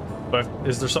but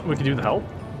is there something we can do to help?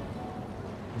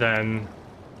 Then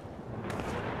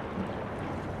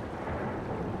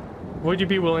would you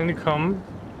be willing to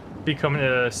become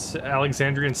an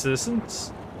Alexandrian citizens?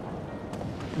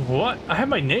 What? I have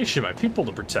my nation, my people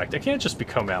to protect. I can't just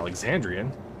become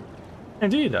Alexandrian.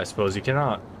 Indeed, I suppose you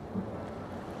cannot.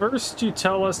 First, you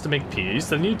tell us to make peace,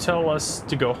 then you tell us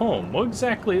to go home. What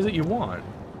exactly is it you want?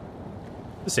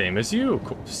 The same as you, of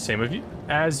course. Same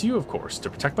as you, of course, to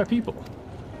protect my people.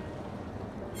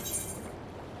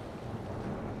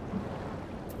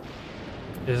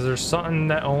 Is there something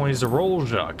that only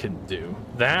Zerolja can do?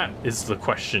 That is the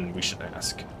question we should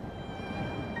ask.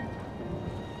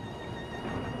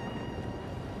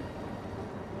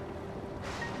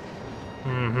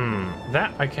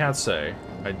 That I can't say.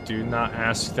 I do not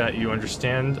ask that you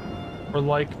understand or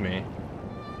like me.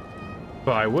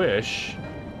 But I wish.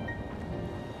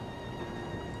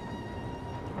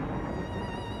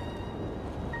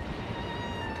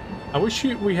 I wish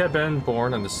we had been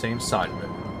born on the same side of it.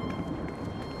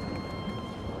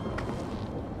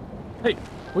 Hey,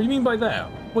 what do you mean by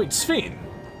that? Wait, Sphene.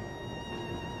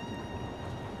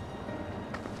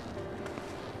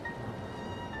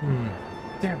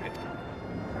 Damn it.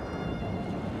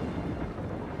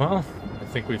 Well, I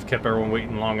think we've kept everyone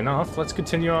waiting long enough. Let's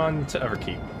continue on to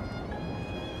Everkeep.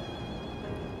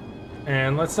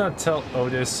 And let's not tell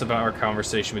Otis about our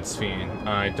conversation with Sphene.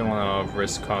 I don't want to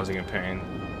risk causing him pain.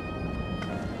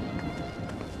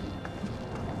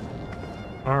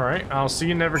 Alright, I'll see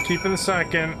you in Everkeep in a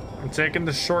second. I'm taking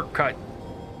the shortcut.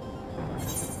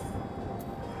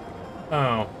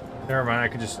 Oh, never mind. I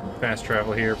could just fast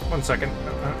travel here. 1 second.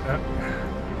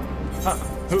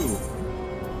 Who?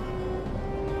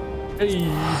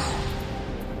 Hey.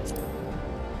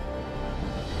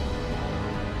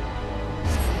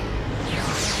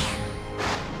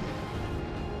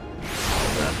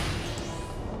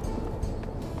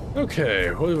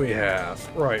 Okay, what do we have?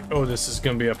 Right, oh, this is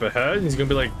gonna be up ahead. He's gonna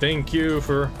be like, thank you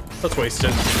for... Let's waste it.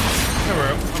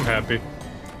 Alright, I'm happy.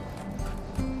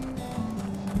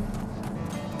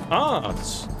 Ah,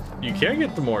 you can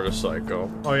get the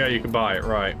motorcycle. Oh yeah, you can buy it,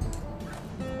 right.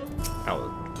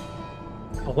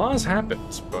 A lot has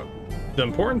happened, but the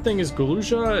important thing is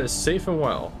Guluja is safe and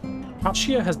well.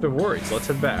 Hachia has been worried, so let's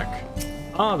head back.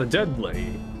 Ah, the dead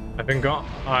lady. I've gone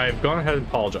ahead and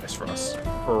apologized for us.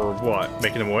 For what?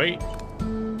 Making him wait?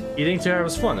 Eating together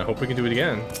was fun. I hope we can do it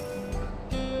again.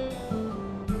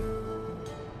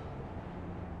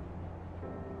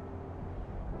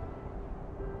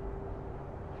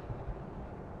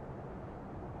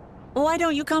 Why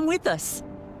don't you come with us?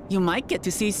 You might get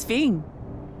to see Sphene.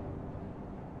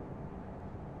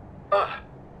 Ah,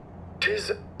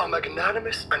 'tis a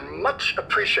magnanimous and much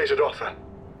appreciated offer,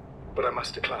 but I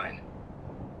must decline.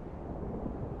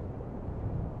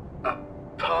 A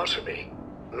part of me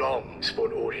longs for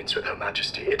an audience with Her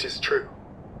Majesty, it is true.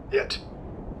 Yet,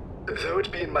 though it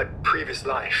be in my previous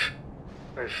life,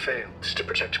 I failed to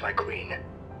protect my queen.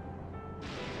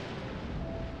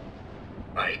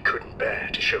 I couldn't bear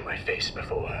to show my face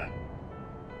before her.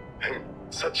 And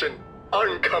such an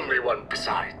uncomely one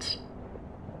besides.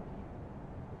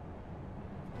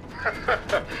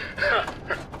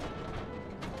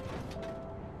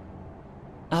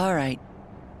 All right.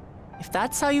 If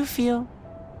that's how you feel,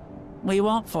 we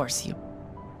won't force you.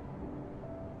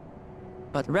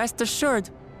 But rest assured,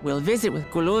 we'll visit with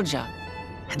Guluja,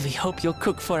 and we hope you'll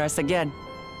cook for us again.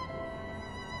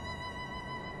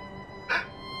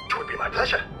 It would be my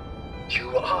pleasure.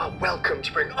 You are welcome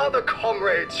to bring other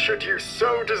comrades should you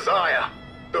so desire.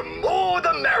 The more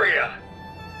the merrier.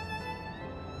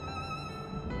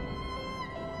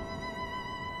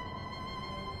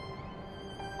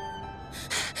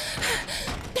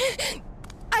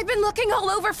 I've been looking all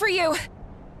over for you.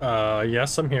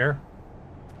 Yes, I'm here.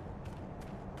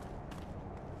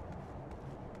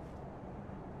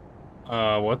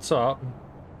 What's up?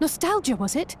 Nostalgia,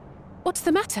 was it? What's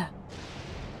the matter?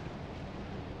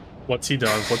 What's he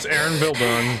done? What's Aaronville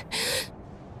done?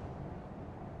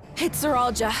 It's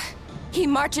Zerolja. He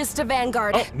marches to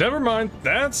Vanguard. Oh, never mind.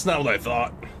 That's not what I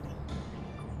thought.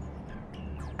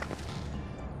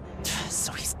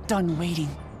 So he's done waiting.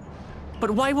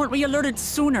 But why weren't we alerted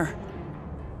sooner?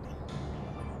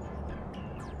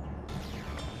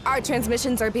 Our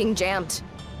transmissions are being jammed.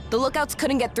 The lookouts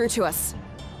couldn't get through to us.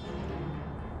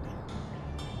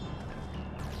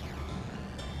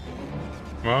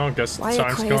 Well, I guess the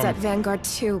time's Clay is come. at Vanguard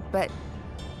too, but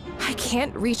I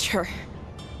can't reach her.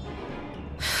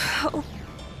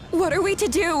 What are we to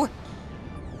do?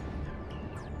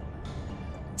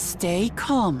 Stay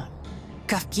calm.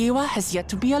 Kafkiwa has yet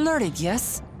to be alerted,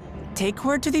 yes? Take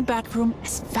her to the back room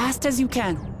as fast as you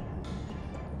can.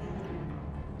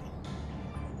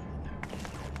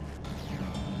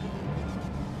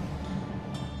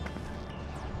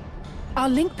 Our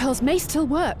link pearls may still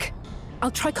work.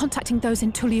 I'll try contacting those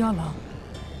in Tuliolo.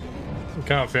 I'm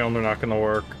kind of feeling they're not gonna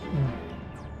work.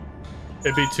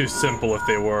 It'd be too simple if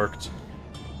they worked.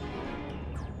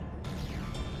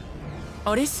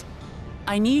 Otis,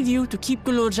 I need you to keep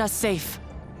Gulurja safe.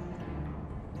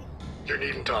 You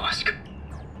needn't ask.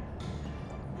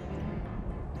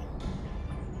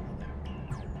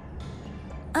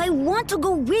 I want to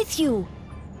go with you.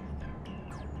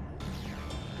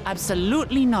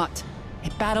 Absolutely not. A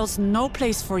battle's no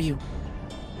place for you.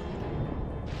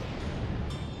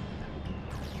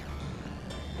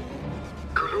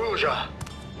 Kululja,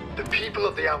 the people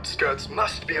of the outskirts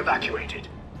must be evacuated.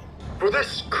 For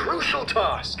this crucial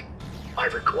task, I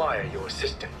require your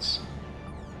assistance.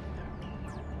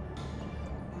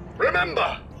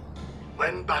 Remember,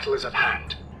 when battle is at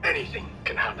hand, anything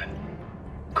can happen.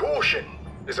 Caution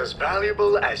is as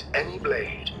valuable as any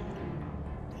blade.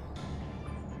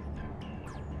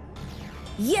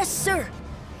 Yes, sir.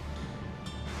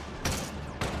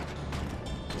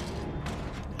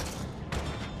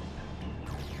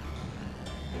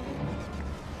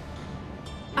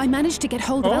 I managed to get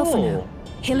hold of Elfino.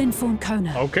 He'll inform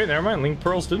Kona. Okay, never mind. Link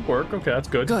pearls did work. Okay, that's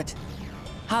good. Good.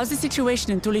 How's the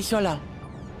situation in Tulichola?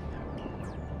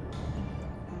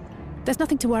 There's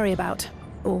nothing to worry about,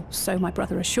 or so my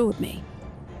brother assured me.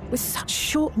 With such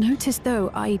short notice,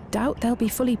 though, I doubt they'll be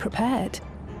fully prepared.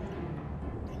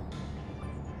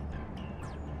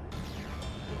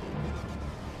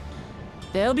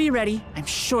 They'll be ready, I'm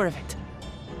sure of it.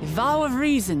 The vow of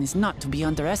reason is not to be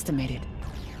underestimated.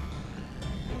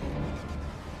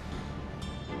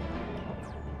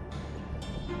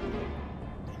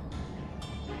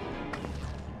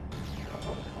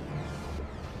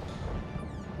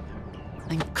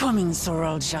 I'm coming,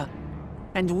 Sorolja.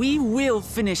 And we will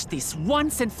finish this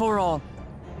once and for all.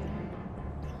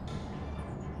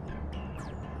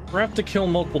 We're gonna have to kill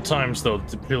multiple times, though,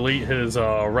 to delete his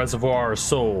reservoir of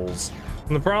souls.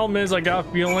 And the problem is, I got a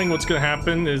feeling what's gonna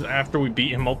happen is after we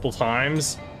beat him multiple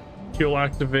times, he'll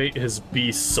activate his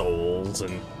beast souls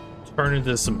and turn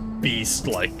into some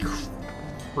beast-like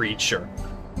creature.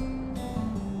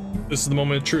 This is the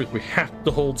moment of truth. We have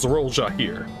to hold Zorolja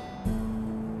here.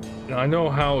 And I know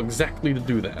how exactly to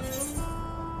do that.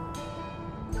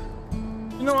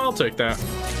 You know, I'll take that.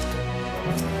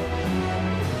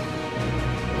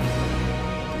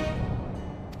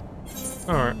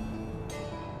 Alright.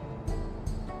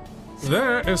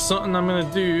 That is something I'm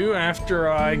gonna do after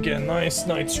I get a nice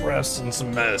night's rest and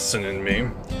some medicine in me.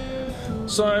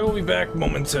 So I will be back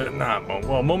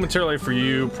momentarily for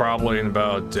you, probably in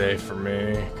about a day for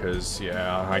me, because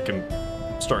yeah, I'm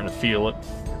starting to feel it.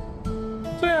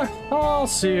 So yeah, I'll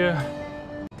see you.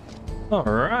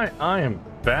 Alright, I am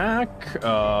back.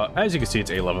 As you can see, it's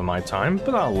 8:11 my time,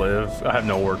 but I'll live. I have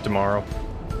no work tomorrow.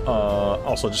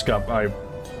 Also just got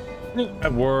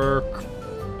at work.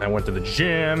 I went to the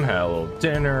gym, had a little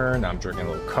dinner, now I'm drinking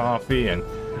a little coffee, and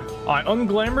I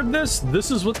unglamored this. This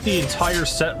is what the entire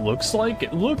set looks like.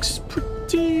 It looks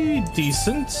pretty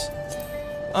decent.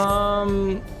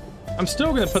 I'm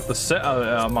still gonna put the set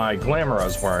my glamour I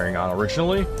was wearing on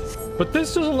originally, but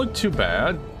this doesn't look too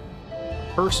bad.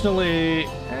 Personally,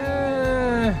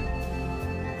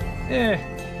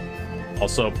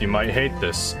 Also, you might hate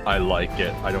this. I like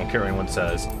it. I don't care what anyone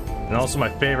says. And also, my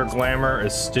favorite glamour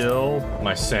is still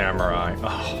my samurai.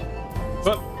 Oh.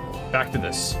 But back to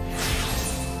this.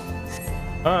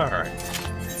 Alright.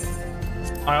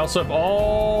 I also have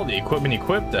all the equipment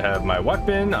equipped. I have my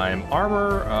weapon. I am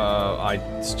armor. I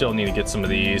still need to get some of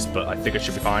these, but I think I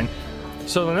should be fine.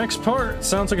 So the next part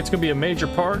sounds like it's gonna be a major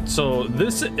part. So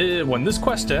this is when this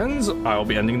quest ends, I'll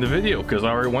be ending the video because I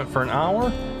already went for an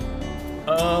hour.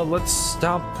 Let's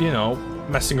stop, you know,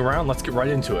 messing around. Let's get right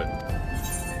into it.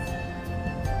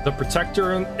 The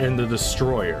Protector and the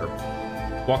Destroyer.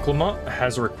 Wuk Lamat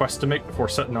has a request to make before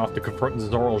setting off to confront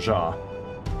Zorolja.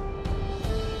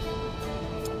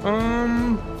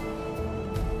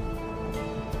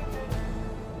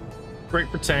 Great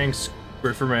for tanks,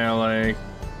 great for melee,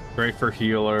 great for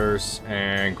healers,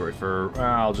 and great for...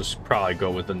 I'll just probably go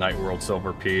with the Night World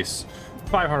Silver piece.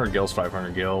 500 gil's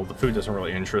 500 gil. The food doesn't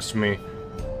really interest me.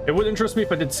 It would interest me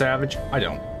if I did Savage. I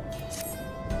don't.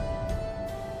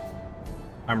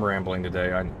 I'm rambling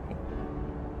today, I know.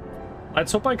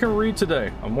 Let's hope I can read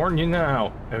today. I'm warning you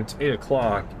now. It's 8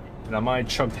 o'clock, and I might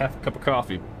chugged half a cup of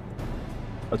coffee.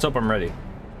 Let's hope I'm ready.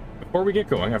 Before we get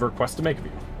going, I have a request to make of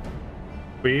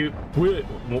you.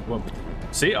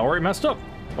 See, I already messed up.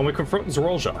 When we confront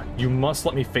Zorolja, you must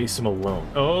let me face him alone.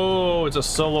 Oh, it's a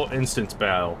solo instance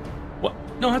battle. What?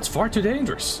 No, that's far too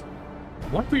dangerous.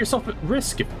 Why put yourself at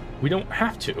risk if we don't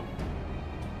have to?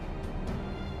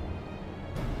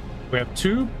 We have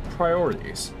two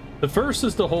priorities. The first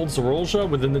is to hold Zorolja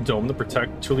within the dome to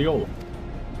protect Tuliyola.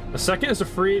 The second is to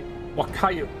free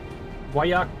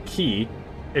Wayaki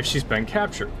if she's been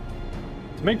captured.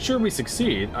 To make sure we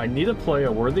succeed, I need to play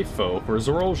a worthy foe for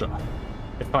Zorolja.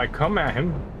 If I come at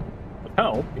him with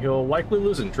help, he'll likely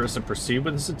lose interest and proceed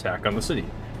with his attack on the city.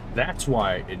 That's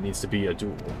why it needs to be a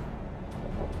duel.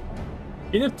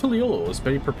 Even if Tuliyola is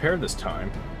better prepared this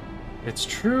time, it's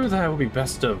true that it would be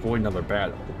best to avoid another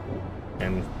battle.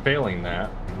 And failing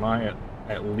that, we might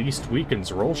at least weaken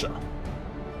Zorolja.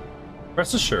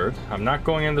 Rest assured, I'm not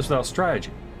going into this without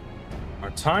strategy. Our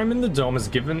time in the dome has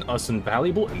given us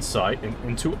invaluable insight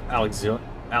into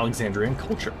Alexandrian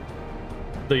culture.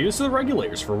 The use of the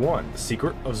regulators, for one, the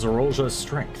secret of Zorolja's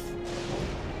strength.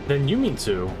 Then you mean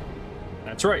to...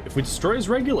 That's right, if we destroy his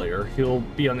regulator, he'll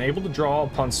be unable to draw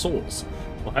upon souls.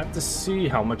 We'll have to see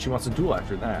how much he wants to do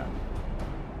after that.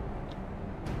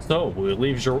 So, we'll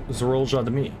leave Zorolja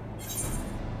to me.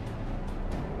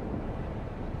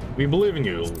 We believe in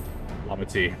you,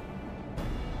 Lamati.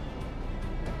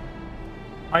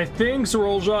 I think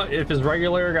Zorolja, if his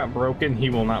regulator got broken, he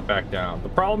will not back down. The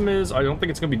problem is, I don't think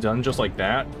it's going to be done just like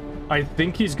that. I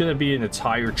think he's going to be an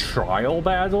entire trial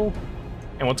battle.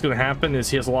 And what's going to happen is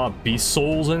he has a lot of beast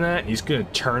souls in that. And he's going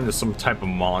to turn to some type of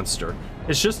monster.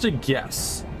 It's just a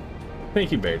guess.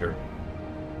 Thank you, Bader.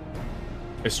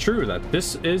 It's true that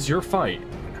this is your fight.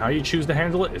 And how you choose to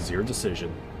handle it is your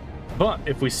decision. But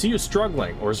if we see you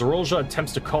struggling, or Zorolja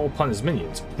attempts to call upon his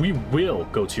minions, we will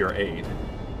go to your aid.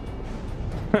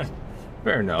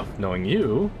 Fair enough. Knowing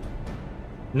you'll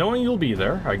be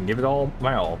there, I can give it all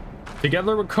my all.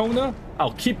 Together with Kona,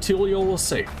 I'll keep Tuliyola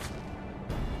safe.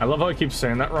 I love how I keep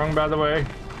saying that wrong, by the way.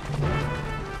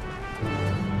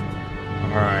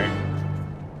 Alright.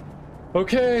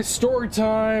 Okay, story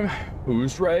time.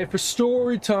 Who's ready for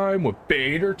story time with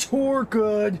Bader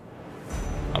Torgood?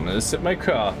 I'm gonna sip my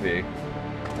coffee.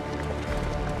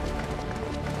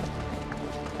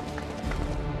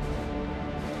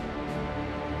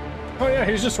 Oh yeah,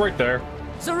 he's just right there.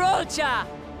 Zorolja!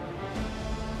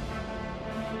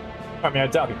 I mean, I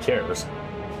doubt he cares.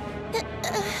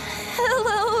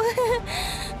 Hello.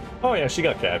 Oh yeah, she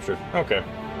got captured. Okay.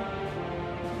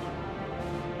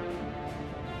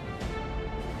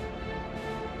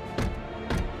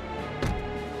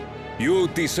 You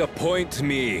disappoint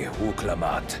me, Wuk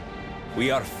Lamat.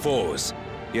 We are foes,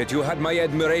 yet you had my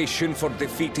admiration for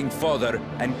defeating Father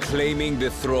and claiming the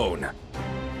throne.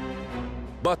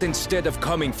 But instead of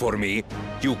coming for me,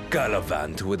 you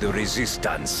gallivant with the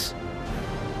resistance.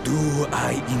 Do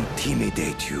I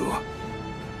intimidate you?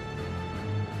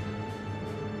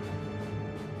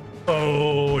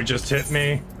 Oh, it just hit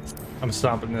me. I'm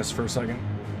stopping this for a second.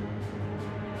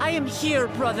 I am here,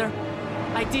 brother.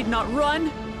 I did not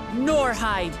run, nor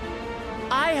hide.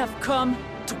 I have come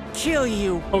to kill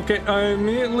you. Okay, I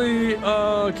immediately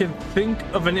can think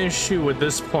of an issue with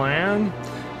this plan.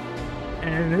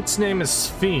 And its name is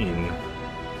Sphene.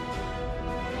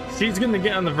 She's gonna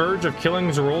get on the verge of killing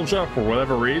Zorolja for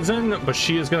whatever reason, but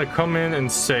she is gonna come in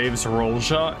and save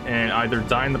Zorolja and either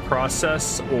die in the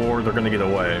process or they're gonna get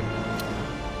away.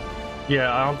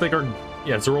 Yeah, I don't think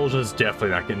Zorolja is definitely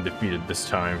not getting defeated this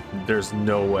time. There's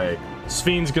no way.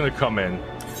 Sphene's gonna come in.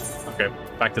 Okay,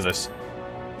 back to this.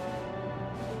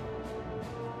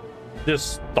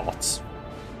 Just thoughts.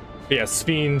 Yeah,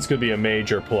 Sphene's gonna be a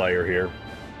major player here.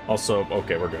 Also,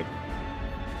 okay, we're good.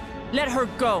 Let her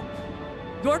go.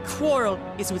 Your quarrel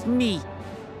is with me.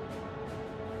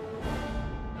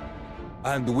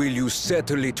 And will you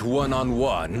settle it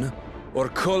one-on-one, or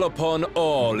call upon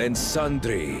all and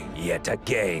sundry yet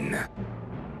again?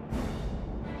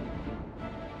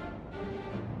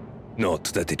 Not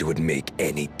that it would make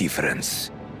any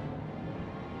difference.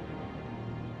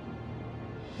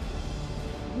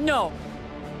 No.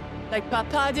 Like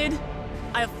Papa did,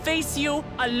 I'll face you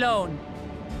alone.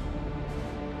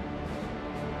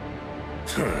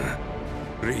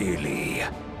 Really?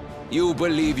 You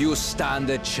believe you stand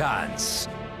a chance?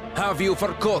 Have you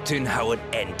forgotten how it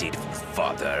ended for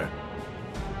Father?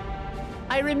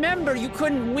 I remember you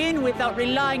couldn't win without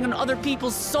relying on other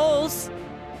people's souls.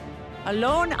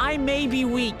 Alone, I may be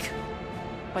weak,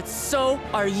 but so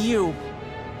are you.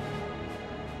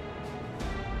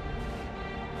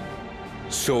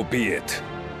 So be it.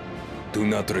 Do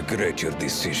not regret your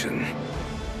decision.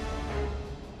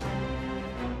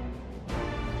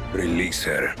 Release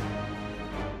her.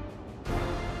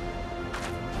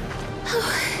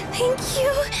 Oh, thank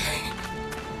you.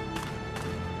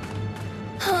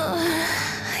 Oh,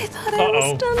 I thought I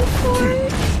was done for.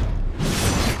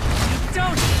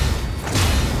 Don't.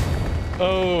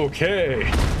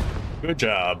 Okay. Good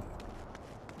job.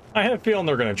 I have a feeling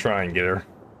they're gonna try and get her.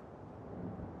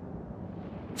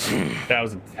 That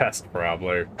was a test,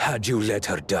 probably. Had you let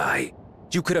her die,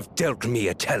 you could have dealt me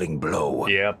a telling blow.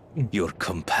 Yep. Your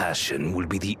compassion will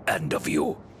be the end of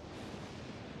you.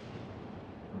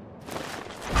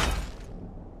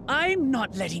 I'm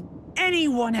not letting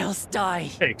anyone else die.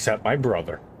 Except my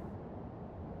brother.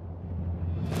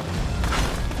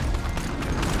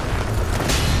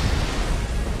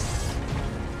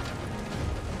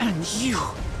 And you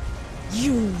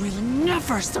will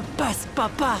never surpass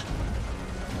Papa.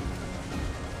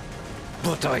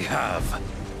 But I have.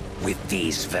 With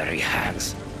these very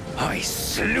hands, I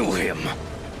slew him.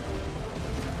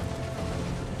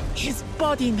 His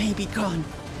body may be gone,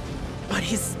 but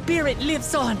his spirit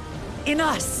lives on in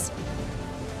us.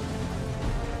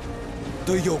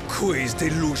 The Yokui's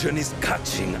delusion is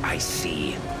catching, I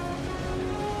see.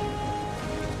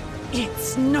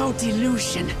 It's no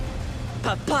delusion.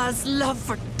 Papa's love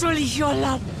for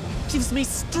Tulihiola gives me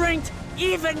strength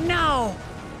even now.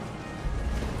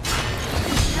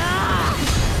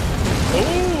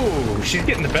 Oh, she's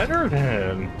getting the better of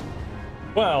him.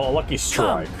 Well, a lucky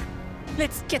strike. Come,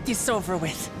 let's get this over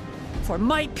with. For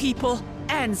my people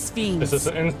and Sphene. Is this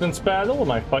an instance battle? Am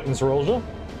I fighting Zorolja?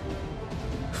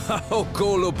 How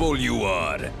gullible you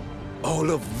are.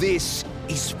 All of this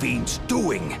is Sphene's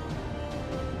doing.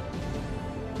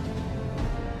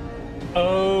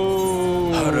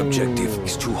 Oh. Her objective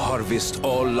is to harvest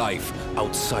all life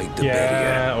outside the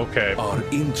barrier. Okay. Our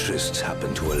interests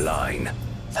happen to align.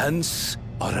 Hence,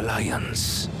 our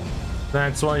alliance.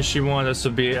 That's why she wanted us to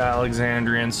be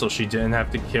Alexandrian, so she didn't have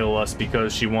to kill us,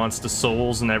 because she wants the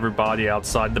souls and everybody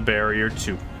outside the barrier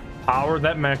to power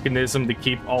that mechanism to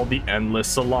keep all the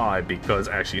Endless alive, because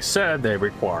as she said, they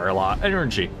require a lot of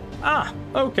energy. Ah,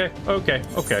 okay. Oh,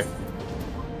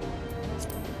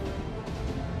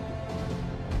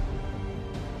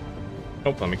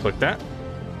 let me click that.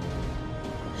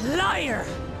 Liar!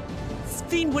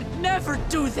 Sphene would never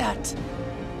do that!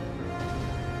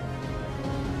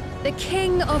 The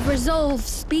King of Resolve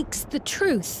speaks the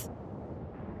truth.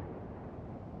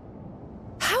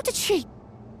 How did she...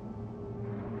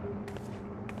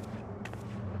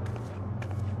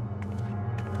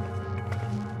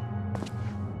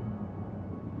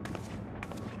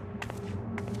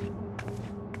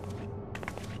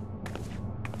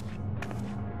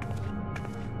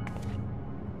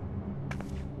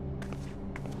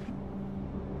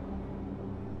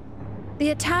 The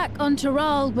attack on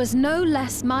Taral was no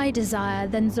less my desire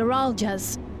than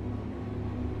Zoralja's.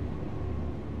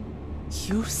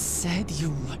 You said you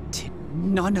wanted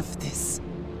none of this.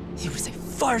 It was a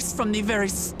farce from the very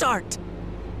start.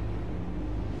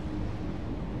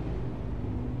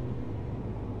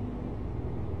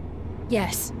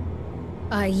 Yes,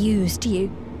 I used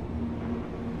you.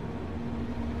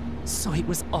 So it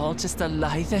was all just a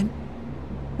lie then?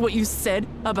 What you said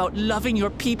about loving your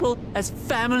people as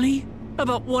family?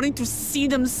 About wanting to see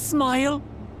them smile?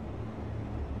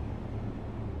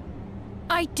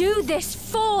 I do this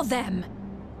for them.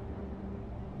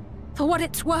 For what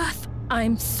it's worth,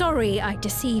 I'm sorry I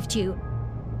deceived you.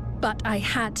 But I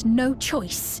had no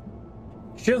choice.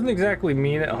 She doesn't exactly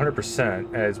mean it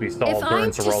 100%, as we saw If during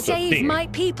I'm to Zoralja's save theme. my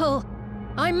people,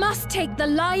 I must take the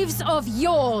lives of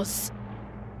yours.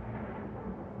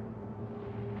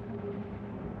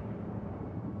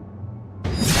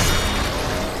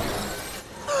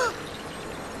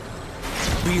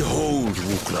 Behold,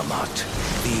 Wuk Lamat,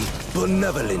 the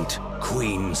benevolent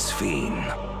Queen Sphene.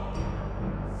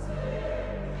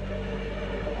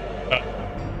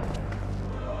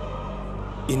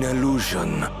 An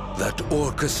illusion that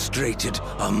orchestrated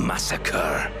a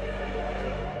massacre.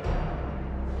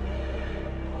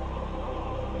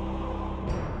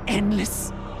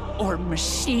 Endless, or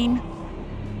machine,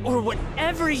 or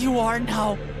whatever you are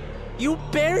now, you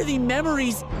bear the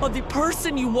memories of the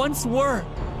person you once were.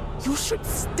 You should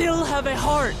still have a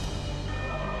heart.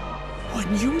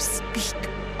 When you speak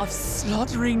of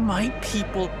slaughtering my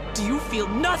people, do you feel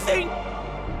nothing?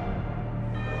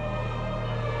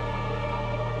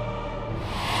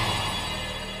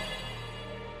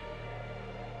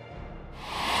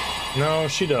 No,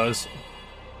 she does.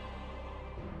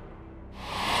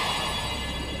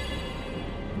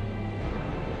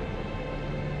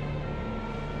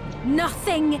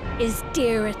 Nothing is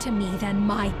dearer to me than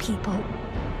my people.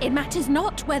 It matters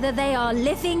not whether they are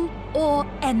living or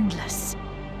endless.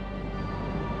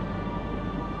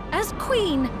 As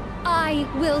queen, I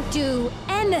will do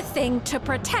anything to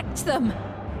protect them.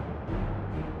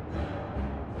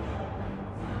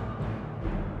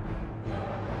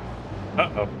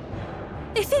 Uh-oh.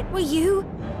 If it were you,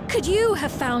 could you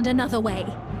have found another way?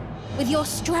 With your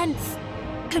strength,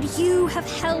 could you have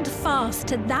held fast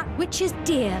to that which is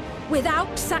dear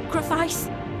without sacrifice?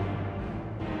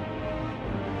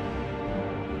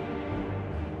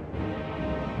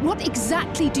 What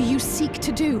exactly do you seek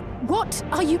to do? What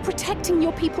are you protecting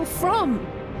your people from?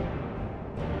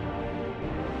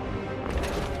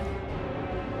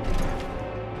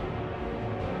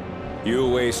 You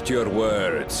waste your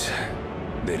words.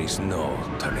 There is no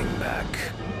turning back.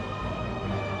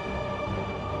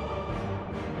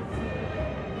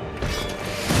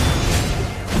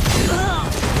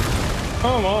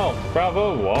 Come on,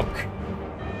 bravo, Wuk.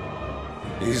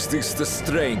 Is this the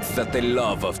strength that the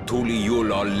love of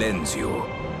Tuliyollal lends you?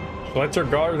 Let your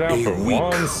guard down for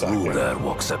 1 second. A weak ruler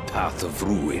walks a path of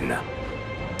ruin.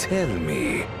 Tell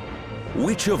me,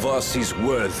 which of us is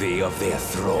worthy of their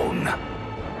throne?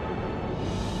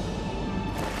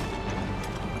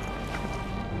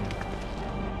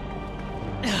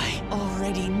 I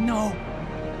already know.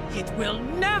 It will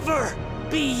never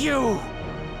be you!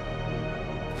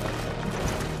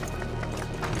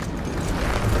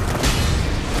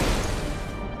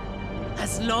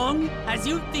 As long as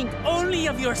you think only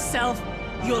of yourself,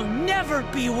 you'll never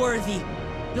be worthy.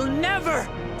 You'll never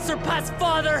surpass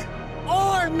Father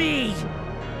or me!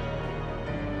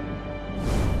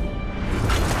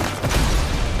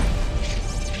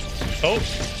 Oh!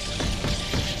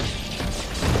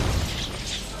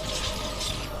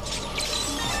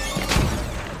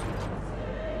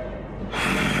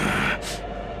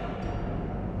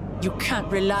 You can't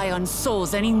rely on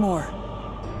souls anymore.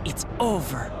 It's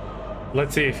over.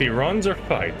 Let's see if he runs or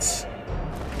fights.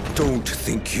 Don't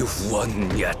think you've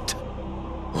won yet.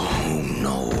 Oh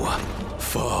no,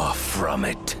 far from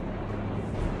it.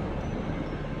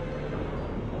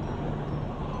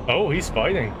 Oh, he's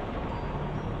fighting.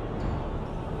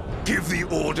 Give the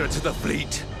order to the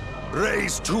fleet.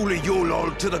 Raise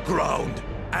Tuliyollal to the ground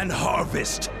and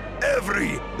harvest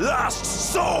every last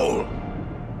soul!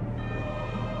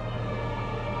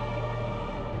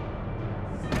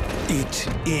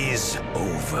 It is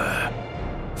over.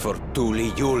 For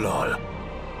Tuliyollal,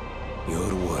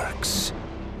 your works,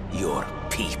 your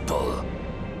people,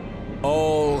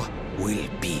 all will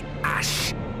be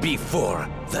ash before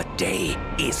the day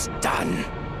is done.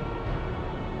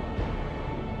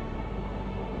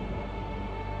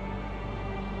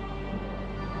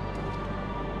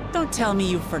 Don't tell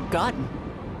me you've forgotten.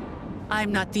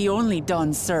 I'm not the only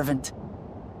Dawnservant.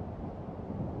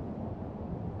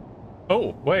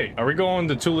 Oh, wait, are we going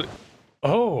to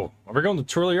Oh, are we going to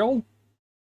Tuliyollal?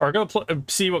 Are we going to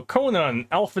see what Conan,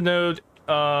 Alphanode,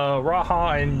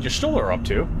 Raha, and Yashtul are up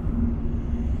to?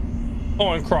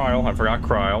 Oh, and Kryl. I forgot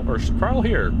Kryl. Or is Kryl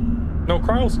here? No,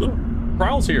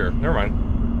 Kryl's here. Never mind.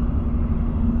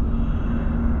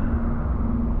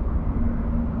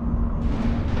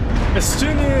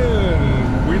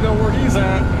 Estunian! We know where he's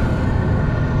at.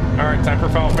 Alright, time for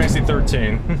Final Fantasy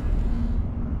 13.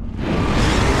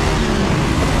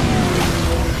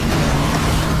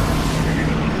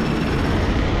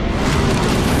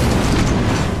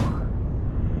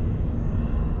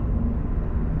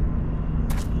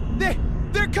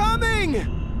 They're coming!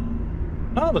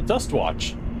 Oh, the Dust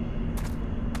Watch.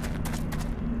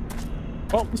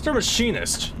 Well, Mr.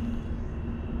 Machinist.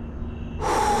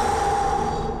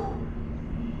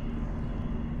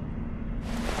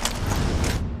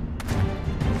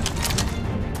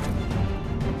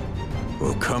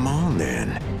 Well, come on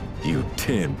then, you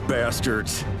 10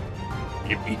 bastards.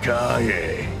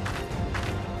 Yippee-ki-yay.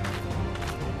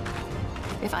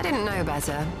 If I didn't know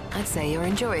better, I'd say you're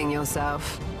enjoying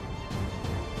yourself.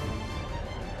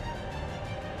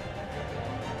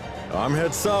 I'm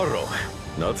Head Sauro.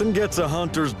 Nothing gets a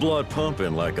hunter's blood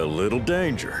pumping like a little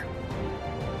danger.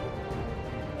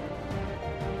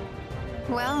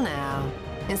 Well now,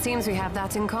 it seems we have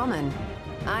that in common.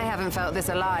 I haven't felt this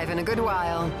alive in a good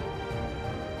while.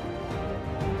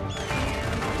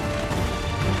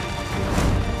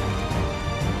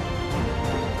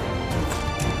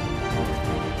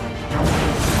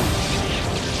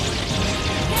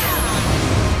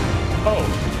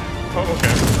 Oh,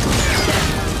 okay.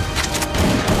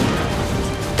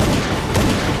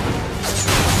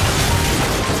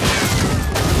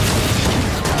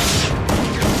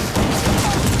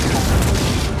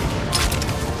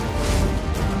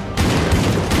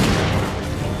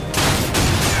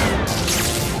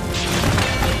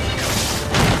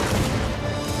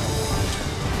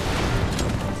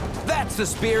 the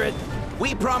spirit.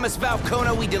 We promised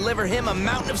Valkona we deliver him a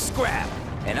mountain of scrap.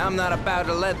 And I'm not about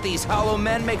to let these hollow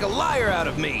men make a liar out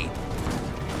of me.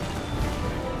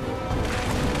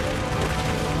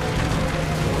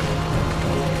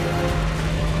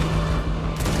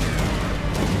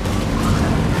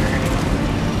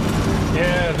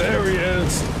 Yeah, there he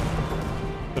is.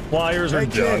 The flyers are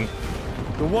done.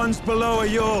 The ones below are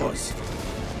yours.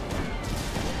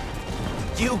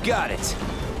 You got it.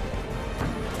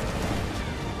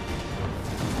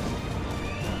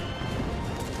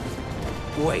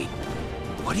 Wait,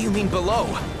 what do you mean below?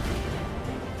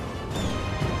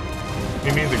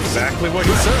 He means exactly what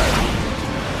he said.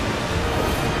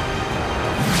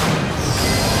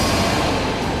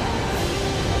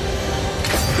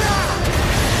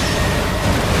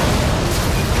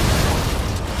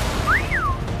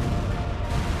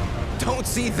 Don't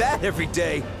see that every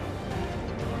day.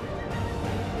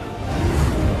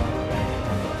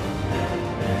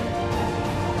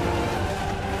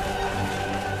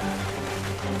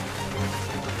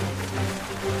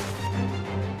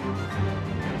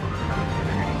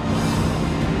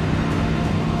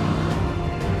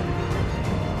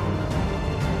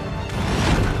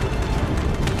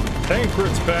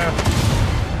 Tancred's back.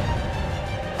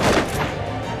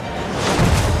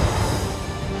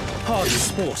 Hardly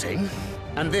sporting,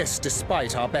 and this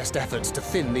despite our best efforts to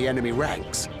thin the enemy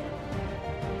ranks.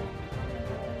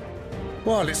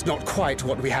 While it's not quite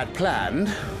what we had planned,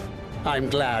 I'm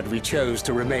glad we chose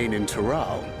to remain in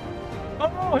Tural.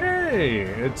 Oh, hey!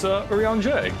 It's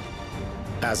Urianger.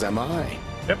 As am I.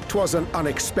 Yep. 'Twas an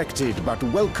unexpected but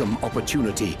welcome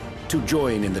opportunity to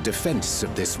join in the defense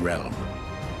of this realm.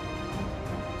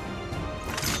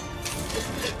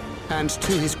 And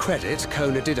to his credit,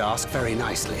 Kona did ask very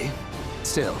nicely.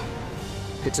 Still,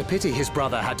 it's a pity his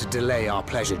brother had to delay our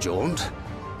pleasure jaunt.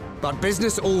 But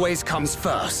business always comes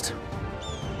first.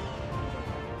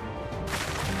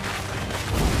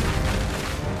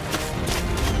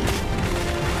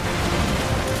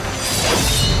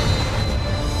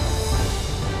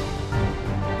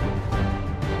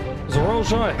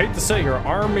 Zorolja, I hate to say your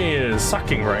army is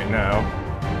sucking right now.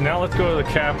 Now let's go to the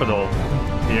capital.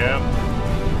 Yep.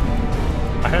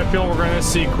 I have a feeling we're going to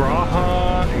see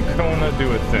Graha and Kona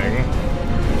do a thing.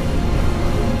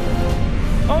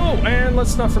 Oh, and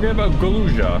let's not forget about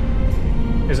Galuja.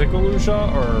 Is it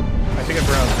Galuja, or I think I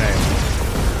forgot his name.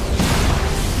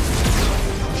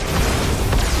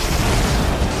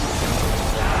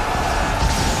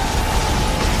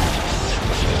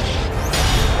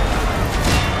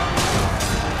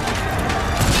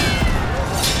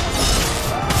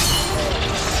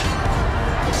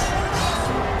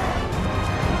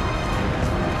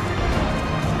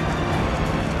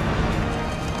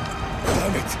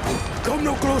 Come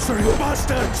no closer, you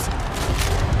bastards!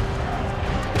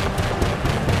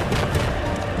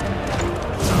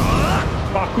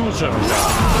 Bakuja.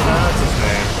 That's his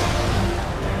name.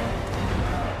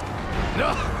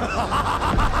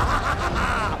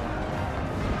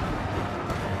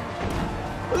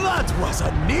 That was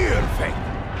a near thing.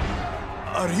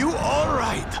 Are you all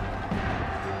right?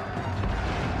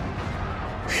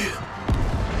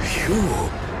 You...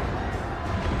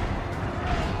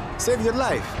 Save your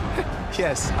life.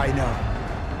 Yes, I know.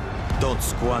 Don't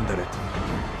squander it.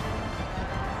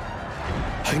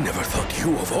 I never thought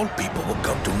you, of all people, would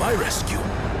come to my rescue.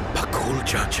 Bakul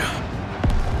Chacha.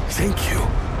 Thank you.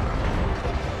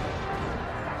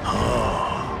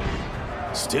 Ah,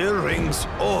 still rings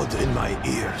odd in my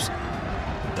ears.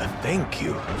 The thank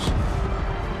yous.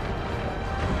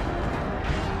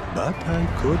 But I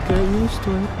could get used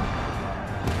to it.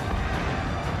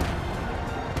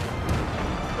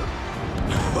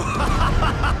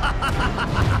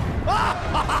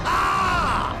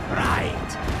 Right.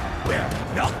 We're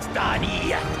not done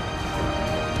yet.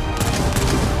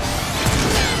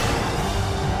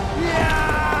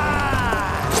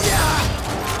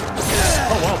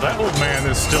 Oh, well, that old man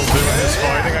is still doing his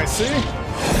fighting, I see.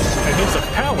 And he's a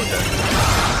paladin.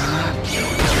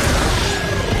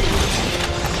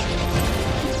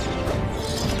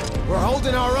 We're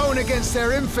holding our own against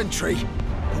their infantry.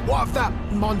 What of that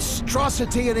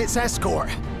monstrosity and its escort?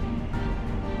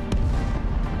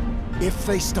 If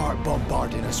they start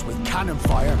bombarding us with cannon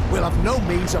fire, we'll have no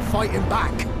means of fighting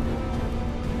back.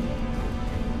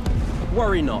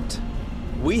 Worry not.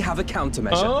 We have a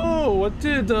countermeasure. Oh, what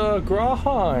did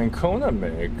Graha and Kona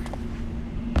make?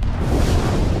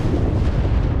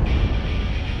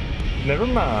 Never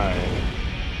mind.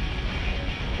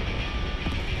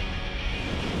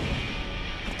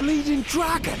 Bleeding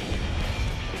dragon!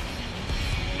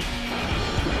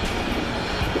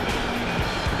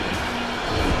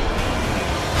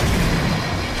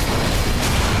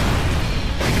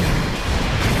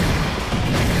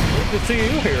 see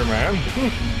you here, man.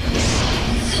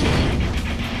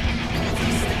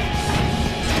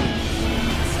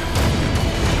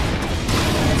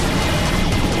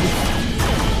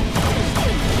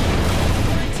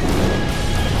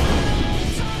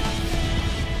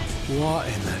 What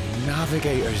in the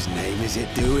Navigator's name is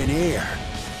it doing here?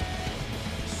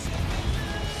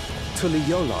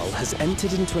 Tuliyollal has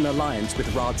entered into an alliance with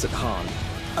Radzat Khan.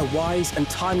 A wise and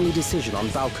timely decision on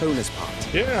Valkona's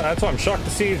part. Yeah, that's why I'm shocked to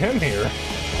see him here.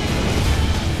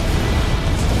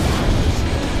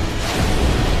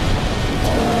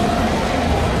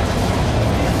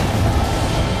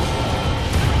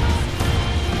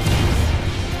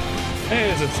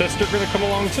 Hey, is his sister gonna come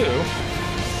along too?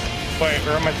 Wait,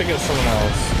 or am I thinking of someone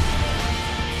else?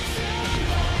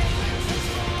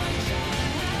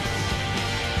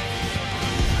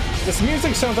 This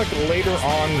music sounds like later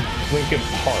on Linkin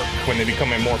Park when they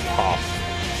become a more pop.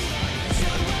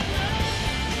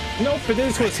 Nope, it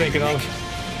is who I was thinking of.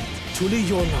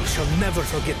 Tuliyollal shall never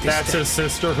forget this. That's his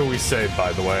sister who we saved,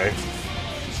 by the way.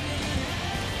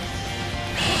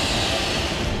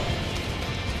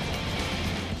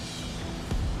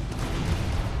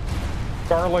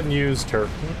 Garland used her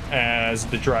as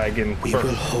the dragon. We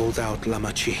will hold out,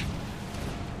 Lamachi.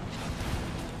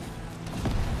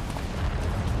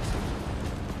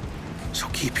 So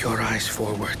keep your eyes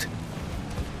forward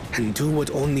and do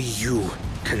what only you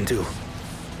can do.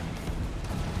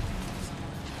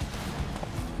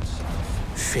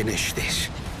 Finish this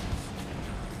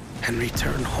and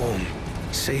return home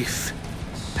safe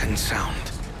and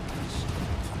sound.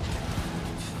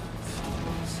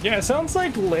 Yeah, it sounds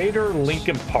like later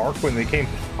Linkin Park when they came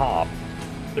pop.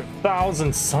 Their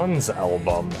Thousand Suns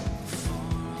album.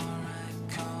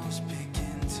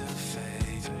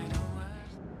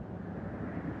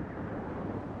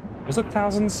 Was it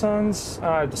Thousand Suns?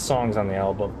 The songs on the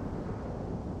album.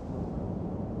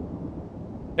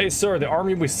 Hey, sir, the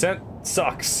army we sent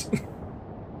sucks.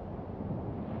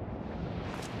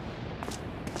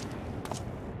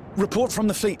 Report from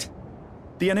the fleet.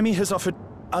 The enemy has offered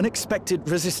unexpected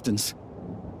resistance.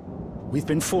 We've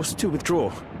been forced to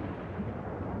withdraw.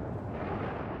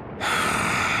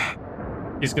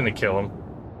 He's gonna kill him.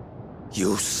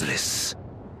 Useless.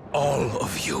 All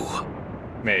of you.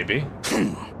 Maybe.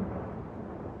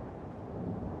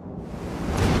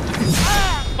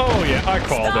 Oh yeah, I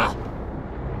called it.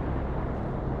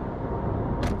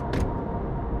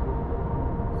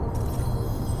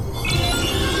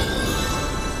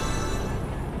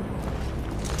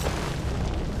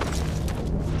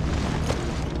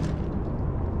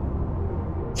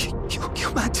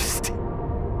 Your Majesty.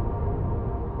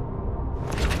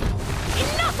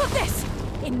 Enough of this!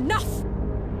 Enough!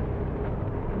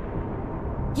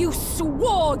 You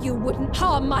swore you wouldn't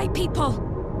harm my people!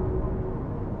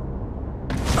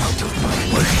 Out of my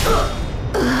way!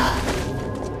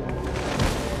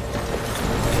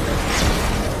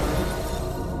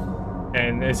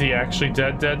 And is he actually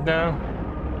dead now?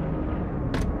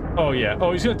 Oh yeah.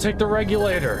 Oh, he's gonna take the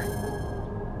regulator.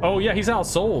 Oh yeah, he's out of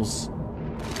souls.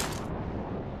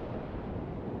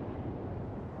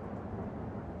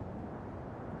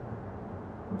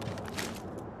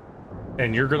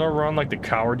 And you're gonna run like the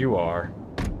coward you are.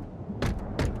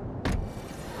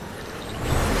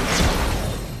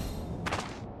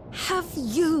 Have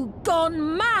you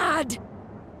gone mad?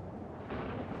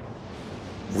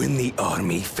 When the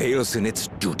army fails in its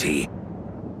duty,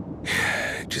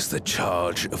 it is the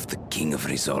charge of the King of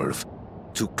Resolve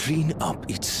to clean up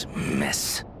its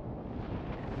mess.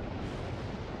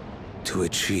 To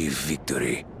achieve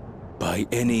victory by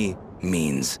any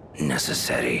means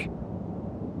necessary.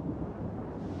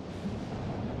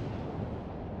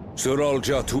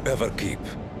 Suralja to Everkeep.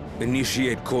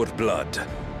 Initiate cold blood.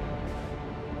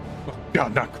 Oh,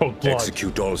 God, not cold blood.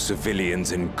 Execute all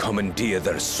civilians and commandeer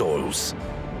their souls.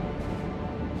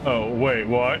 Oh, wait,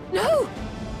 what? No!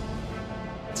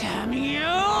 Damn you!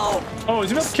 Oh,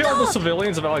 is he about to kill all the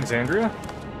civilians of Alexandria?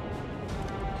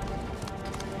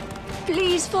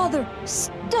 Please, Father,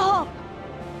 stop!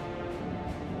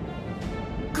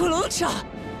 Kululcha!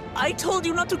 I told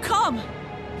you not to come!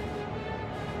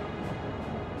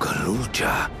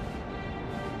 Kululcha.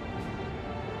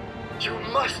 You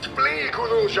must flee,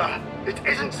 Kululcha! It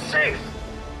isn't safe!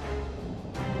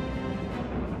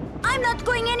 I'm not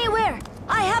going anywhere!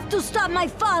 I have to stop my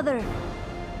father!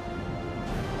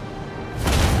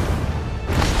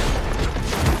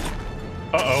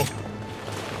 Uh-oh.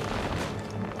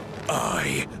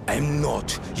 I am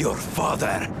not your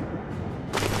father.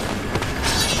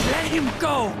 Let him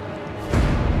go!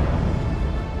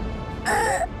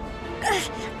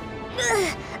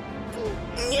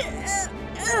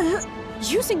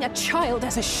 Using a child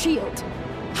as a shield.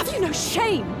 Have you no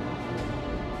shame?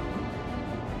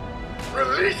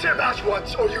 Release him at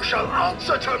once, or you shall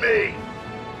answer to me!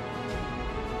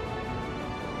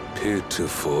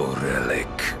 Pitiful relic.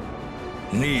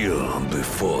 Kneel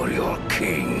before your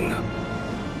king.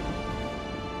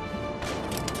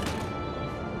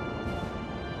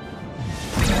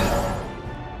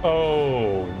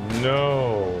 Oh,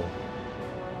 no.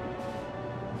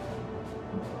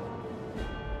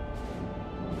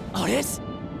 Otis?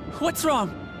 What's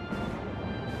wrong?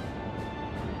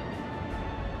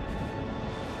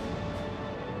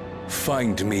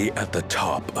 Find me at the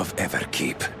top of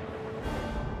Everkeep.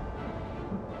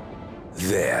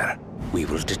 There, we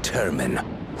will determine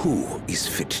who is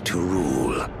fit to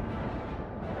rule.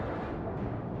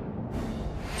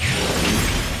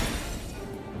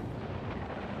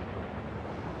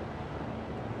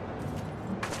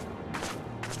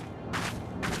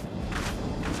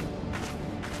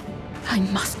 I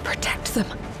must protect them.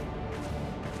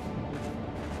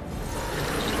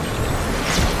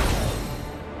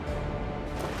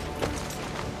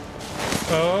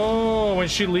 Oh, when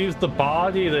she leaves the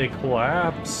body, they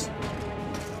collapse.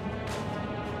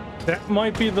 That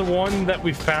might be the one that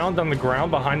we found on the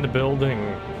ground behind the building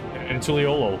in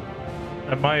Tuliolo.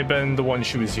 That might have been the one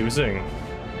she was using.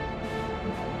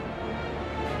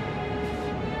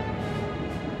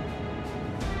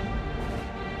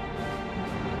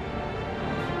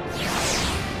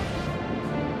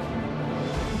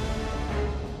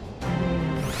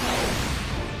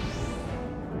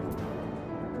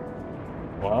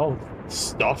 Well,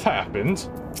 stuff happened.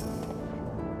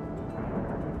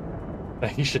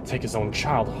 That he should take his own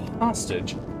child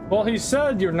hostage. Well, he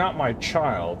said you're not my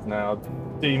child. Now,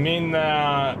 do you mean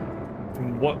that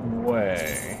in what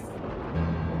way?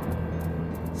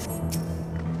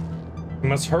 We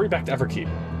must hurry back to Everkeep.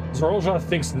 Zorolja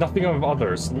thinks nothing of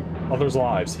others'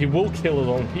 lives. He will kill his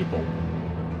own people.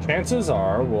 Chances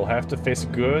are we'll have to face a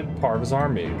good part of his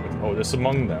army, with Otis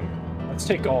among them.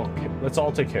 Let's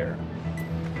all take care.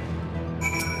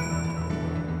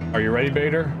 Are you ready,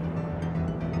 Bader?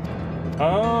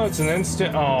 Oh, it's an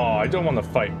instant. Oh, I don't want to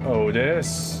fight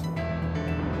Otis.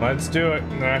 Let's do it.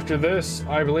 And after this,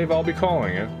 I believe I'll be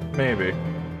calling it. Maybe.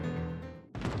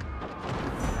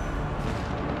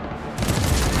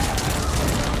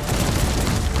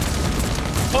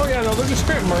 Oh yeah, no, they're just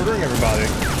straight murdering everybody.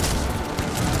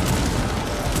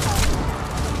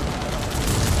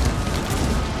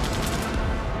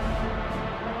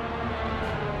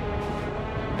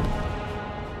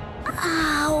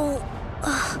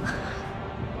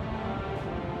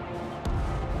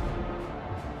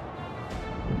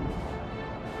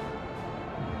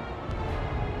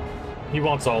 He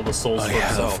wants all the souls for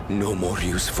himself. I have no more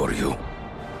use for you.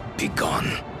 Be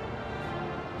gone.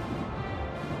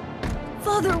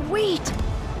 Father, wait!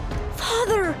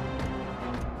 Father!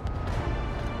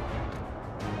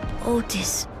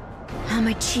 Otis,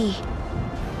 Hamachi,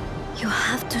 you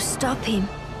have to stop him.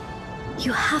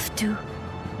 You have to.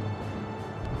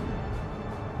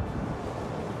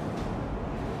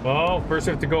 Well, first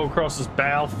we have to go across this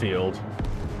battlefield.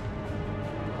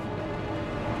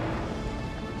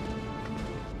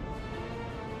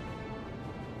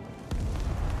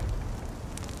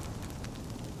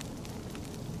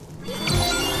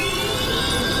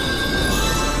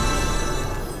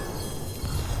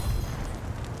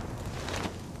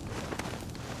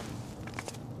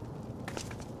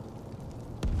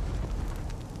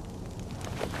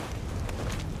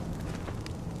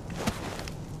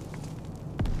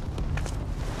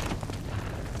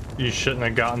 You shouldn't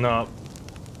have gotten up.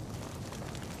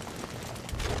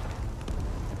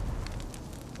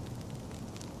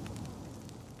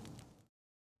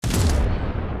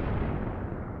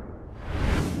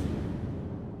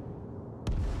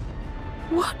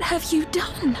 What have you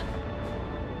done?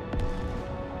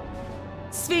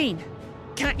 Sveen,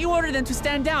 can't you order them to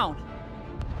stand down?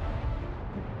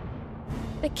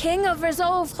 The King of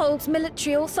Resolve holds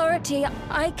military authority.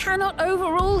 I cannot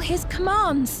overrule his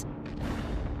commands.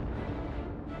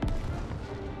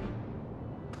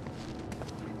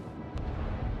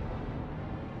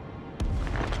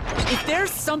 If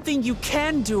there's something you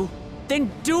can do,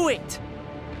 then do it!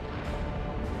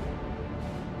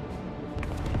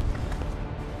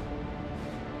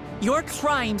 Your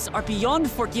crimes are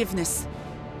beyond forgiveness,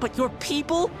 but your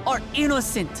people are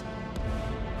innocent.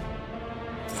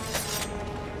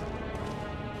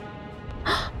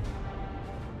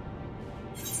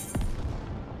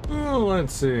 Oh,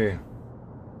 let's see.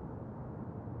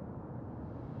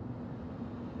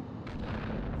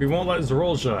 We won't let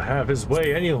Zorolja have his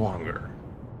way any longer.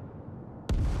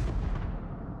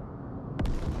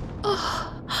 Oh.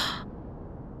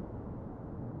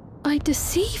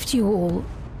 deceived you all,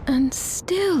 and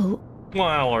still...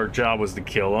 Well, our job was to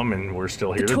kill them, and we're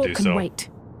still here The to talk do can so. wait.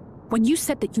 When you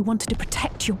said that you wanted to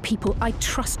protect your people, I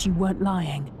trust you weren't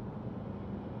lying.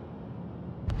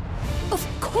 Of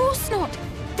course not!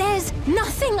 There's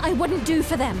nothing I wouldn't do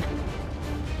for them!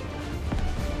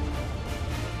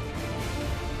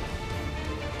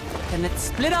 Then let's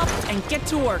split up and get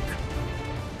to work.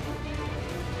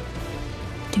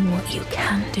 Do what you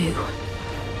can do.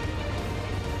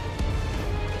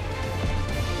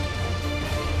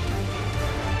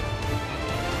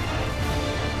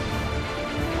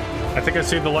 I think I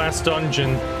see the last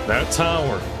dungeon. That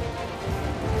tower.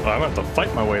 Oh, I'm gonna have to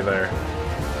fight my way there.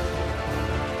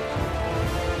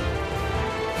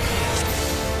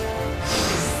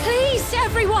 Please,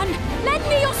 everyone! Lend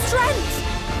me your strength!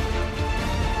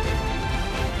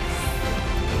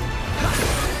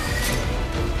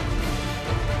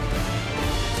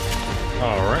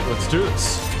 Alright, let's do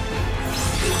this.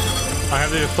 I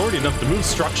have the authority enough to move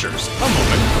structures. A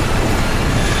moment.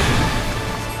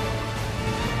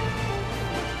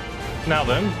 Now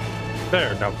then.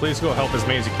 There, now please go help as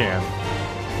many as you can.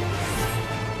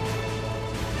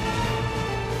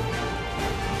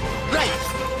 Right,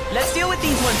 let's deal with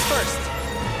these ones first.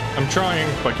 I'm trying,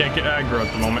 but I can't get aggro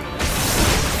at the moment.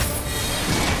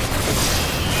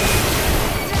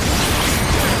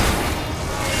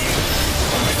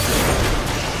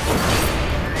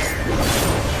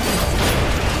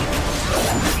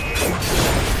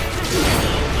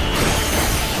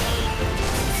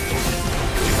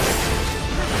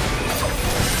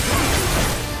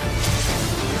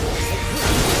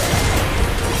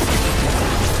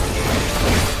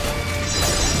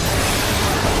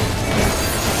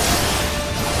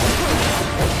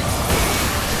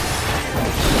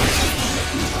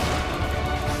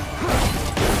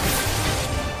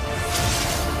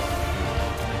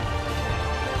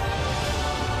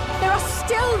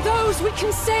 We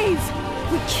can save!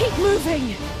 We keep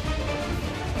moving!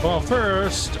 Well,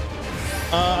 first,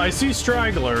 I see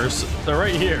stragglers. They're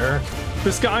right here.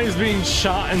 This guy is being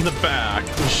shot in the back.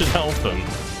 We should help him.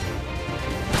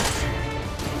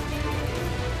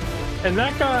 And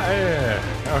that guy...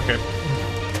 okay.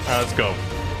 Let's go.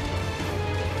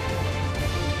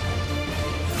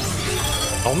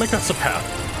 I'll make us a path.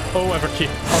 Oh, ever keep...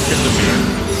 I'll get the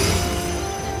beer.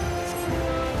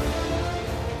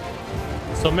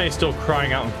 So May's still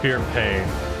crying out in fear and pain.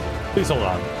 Please hold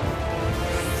on.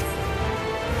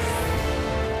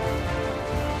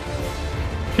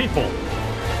 People!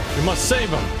 We must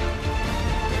save them!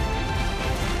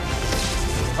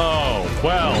 Oh,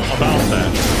 well, about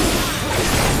that.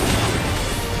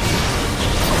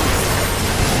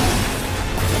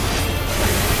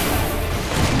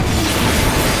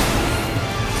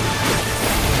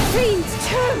 Fiends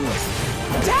too!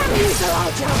 Damn you,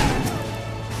 Zaraja!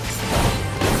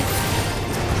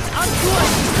 Up to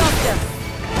us to stop them!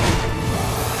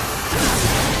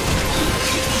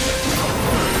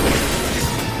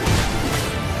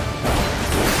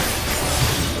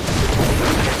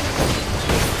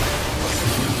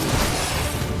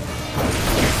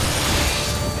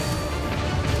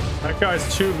 That guy's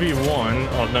 2v1.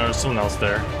 Oh, no, there's someone else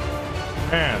there.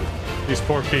 And these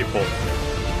poor people.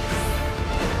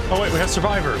 Oh, wait, we have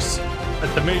survivors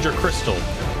at the major crystal.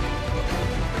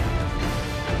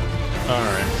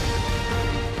 Alright.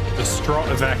 Distraught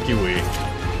evacuee.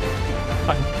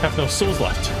 I have no souls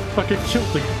left. I get killed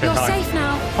again. You're safe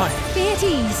now. Hi. Be at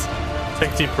ease.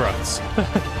 Take deep breaths.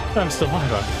 I'm still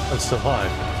alive. I'm still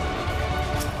alive.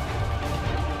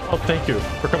 Oh, thank you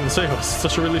for coming to save us.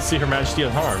 Such a relief to see Her Majesty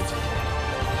unharmed.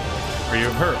 Are you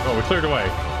hurt? Oh, we cleared away.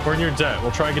 We're in your debt.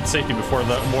 We'll try and get to safety before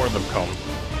more of them come.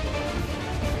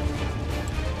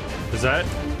 Is that?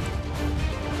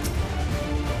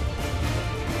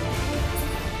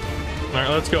 Alright,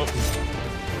 let's go.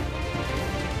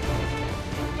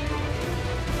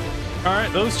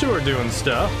 Alright, those two are doing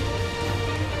stuff.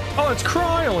 Oh, it's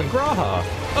Cryle and Graha.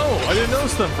 Oh, I didn't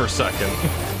notice them for a second.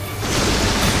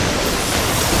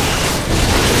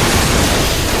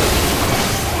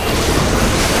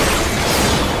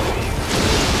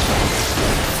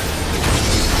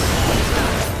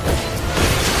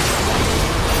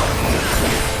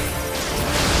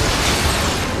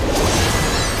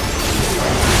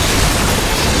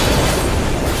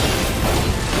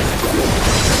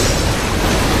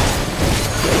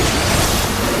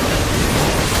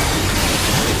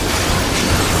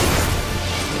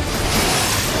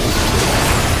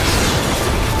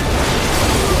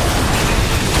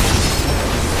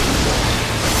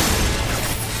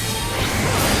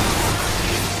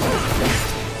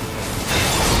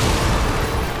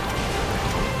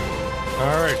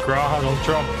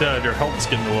 your health's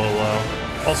getting a little low.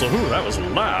 Also, ooh, that was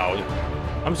loud.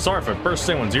 I'm sorry if I burst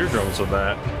anyone's eardrums with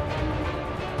that.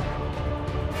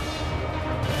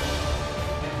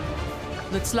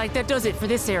 Looks like that does it for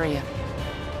this area.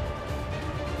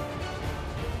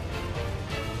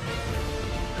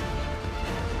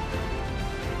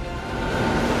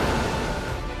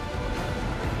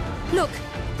 Look,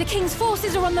 the King's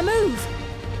forces are on the move.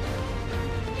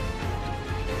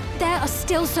 There are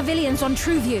still civilians on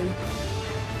Trueview.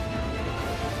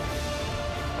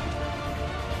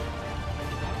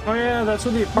 Oh yeah, that's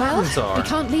where the apartments Well, are. we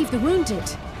can't leave the wounded.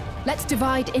 Let's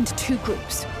divide into 2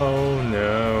 groups. Oh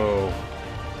no.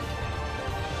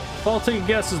 I'll take a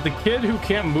guess is the kid who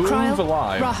can't move Kryl,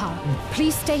 alive. Raha,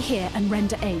 please stay here and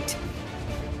render aid.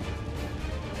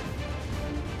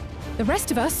 The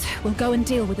rest of us will go and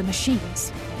deal with the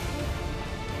machines.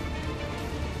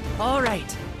 All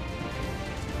right.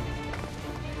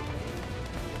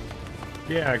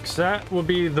 Yeah, because that would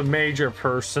be the major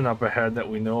person up ahead that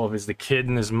we know of is the kid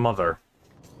and his mother.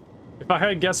 If I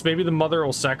had guessed, maybe the mother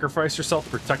will sacrifice herself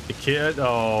to protect the kid.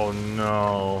 Oh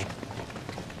no.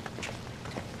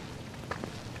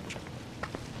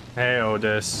 Hey,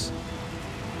 Otis.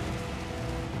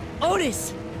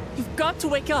 Otis, you've got to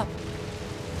wake up.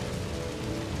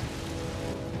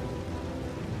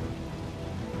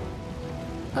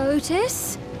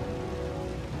 Otis?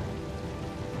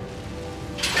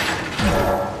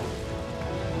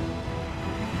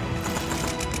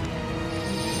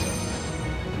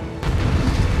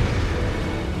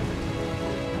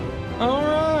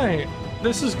 Alright.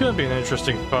 This is gonna be an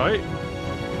interesting fight.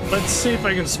 Let's see if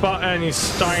I can spot any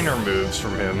Steiner moves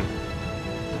from him.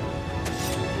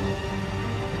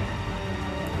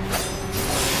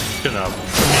 Gonna...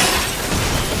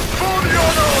 For the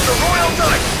honor of the Royal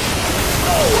Knight!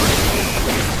 Forward!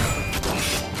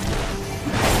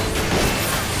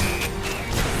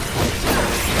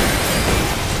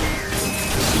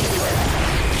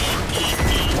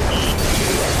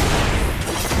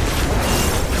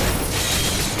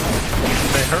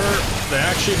 They hurt. They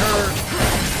actually hurt.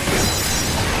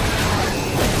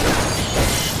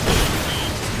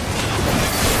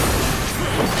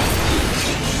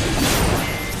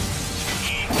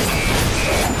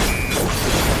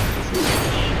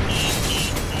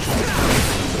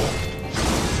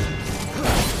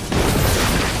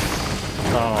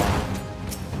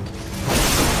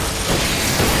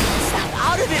 Snap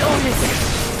out of it, Otis.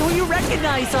 Don't you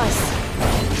recognize us?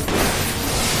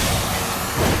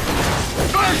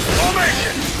 First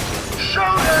formation!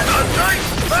 Show them a nice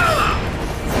valor!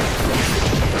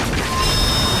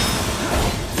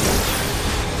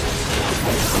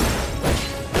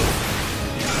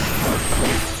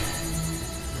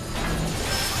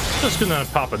 Just gonna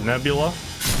pop a nebula.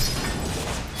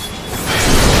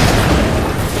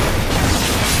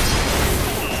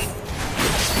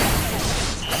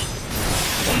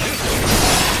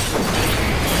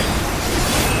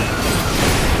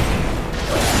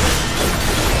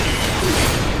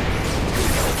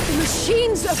 The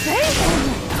machines obey him!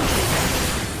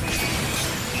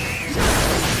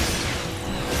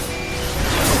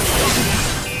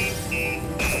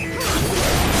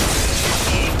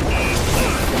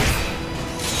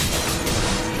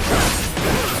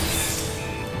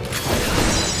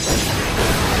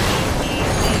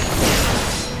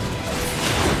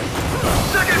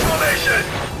 Second formation!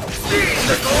 Seize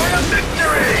the glory of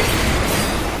victory!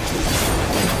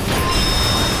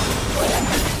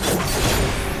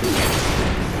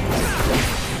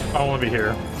 I want to be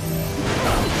here.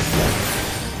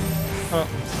 Oh.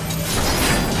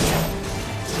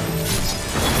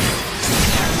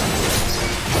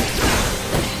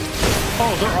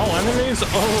 Oh, they're all enemies? Oh,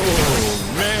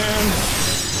 man.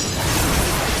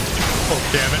 Oh,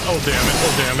 damn it. Oh, damn it.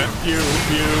 Oh, damn it. You.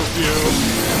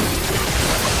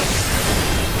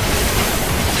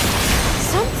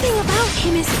 Something about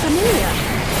him is familiar,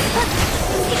 but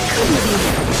it couldn't be.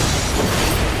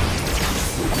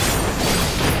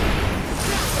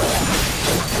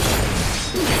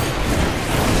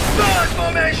 Third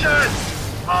formation!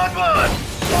 Onward!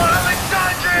 For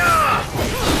Alexandria!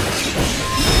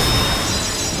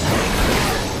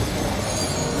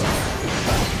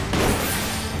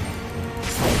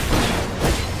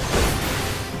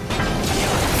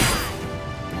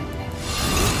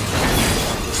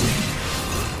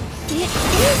 It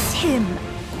is him!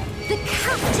 The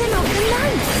captain of the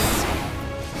knights!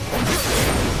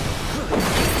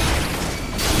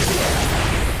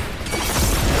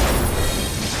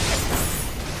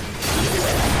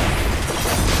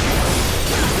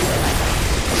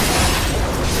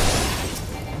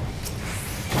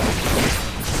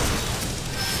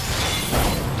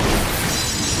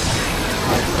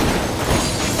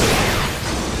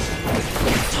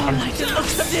 don't like the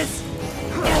looks of this!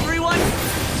 Everyone,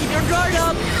 keep your guard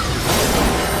up!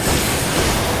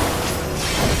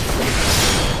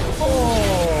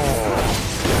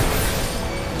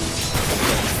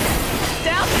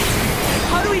 Damn it!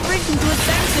 How do we bring him to his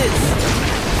senses?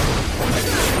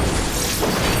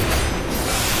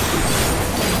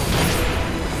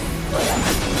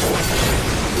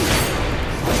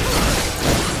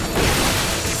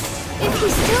 If he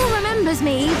still remembers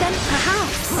me, then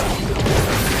perhaps.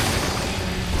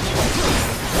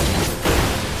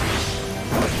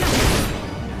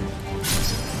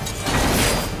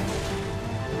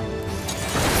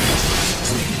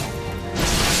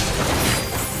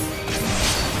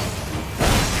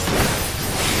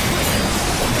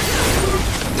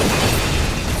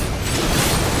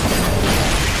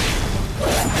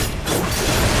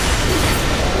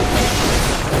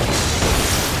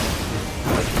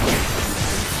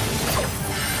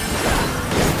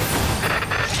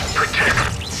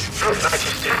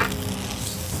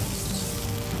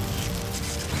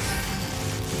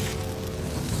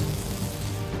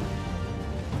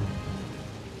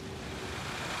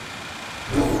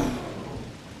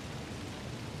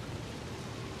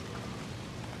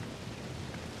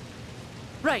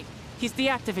 Right, he's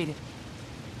deactivated.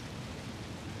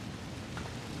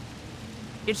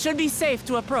 It should be safe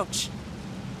to approach.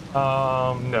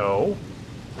 No.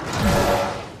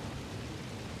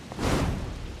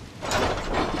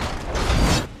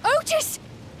 Otis!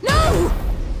 No!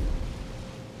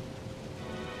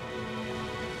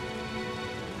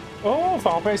 Oh,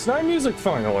 Final Fantasy 9 music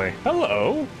finally.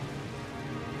 Hello.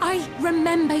 I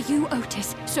remember you,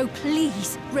 Otis, so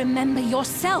please remember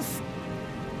yourself.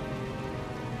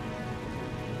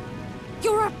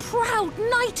 You're a proud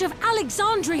knight of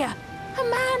Alexandria, a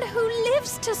man who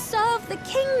lives to serve the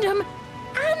kingdom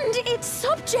and its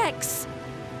subjects.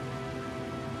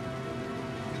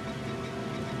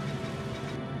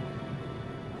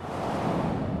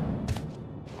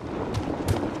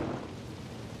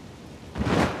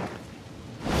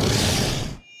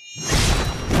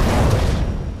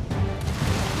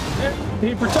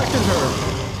 He protected her.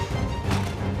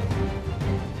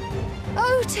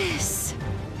 Otis!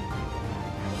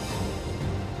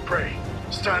 Pray,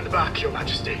 stand back, Your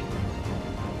Majesty.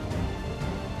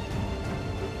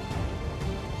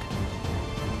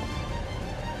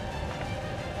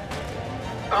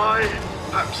 I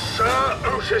am Sir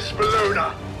Otis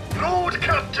Bologna, Lord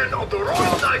Captain of the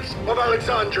Royal Knights of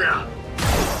Alexandria.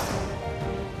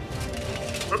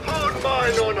 Upon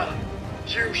mine honor,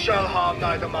 you shall harm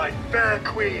neither my fair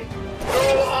queen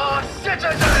nor our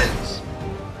citizens!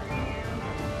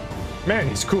 Man,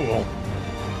 he's cool.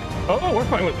 Oh, we're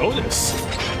playing with Otis.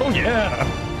 Oh, yeah.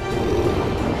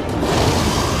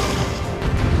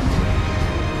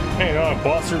 Hey,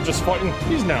 boss, you're just fighting.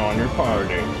 He's now on your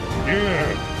party.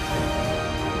 Yeah.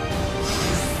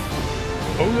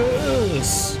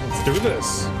 Otis! Let's do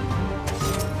this.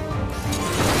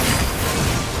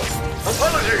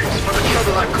 Apologies for the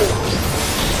trouble I caused.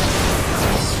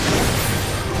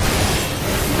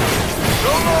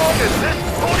 So long as this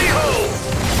body holds,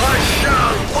 I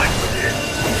shall fight with you.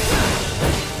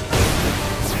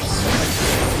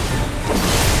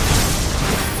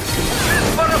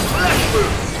 It's but a flesh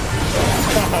wound.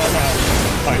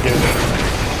 I get it.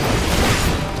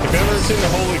 Have you ever seen the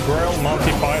Holy Grail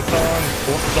Monty Python?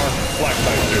 What's our Black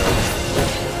Knight do?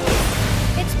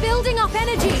 It's building up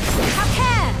energy. Have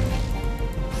care.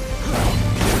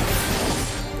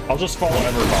 I'll just follow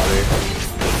everybody.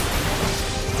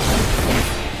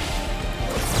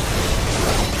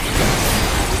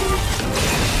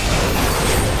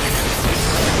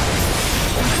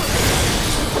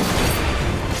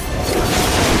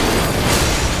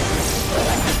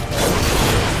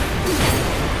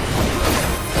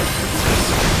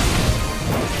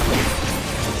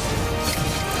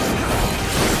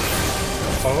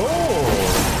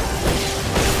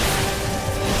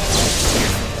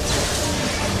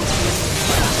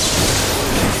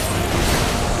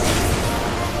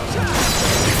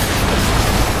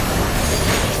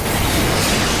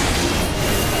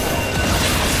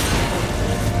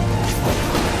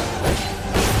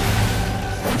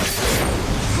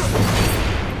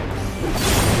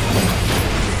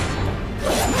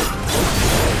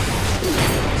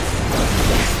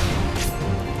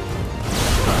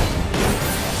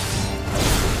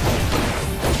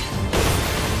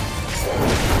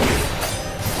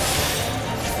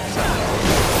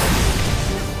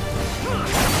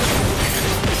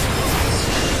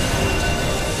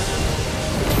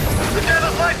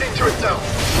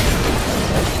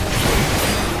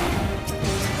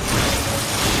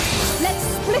 Let's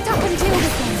split up and deal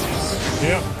with them.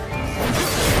 Yep.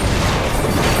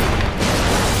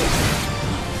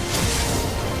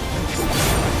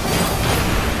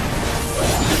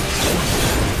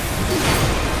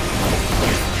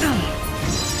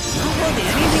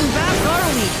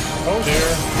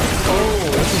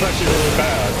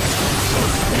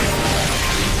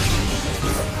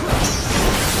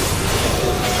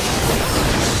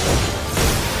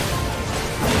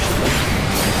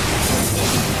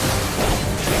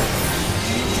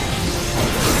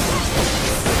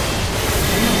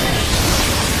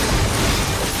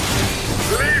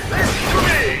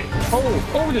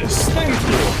 Otis, thank you!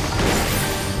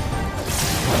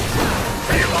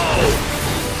 Behold!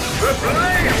 The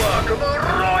blade work of a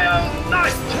royal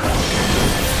knight!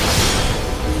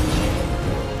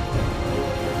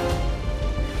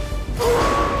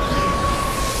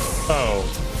 Oh.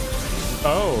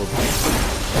 Oh.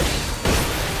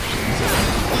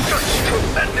 Such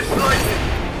tremendous lightning!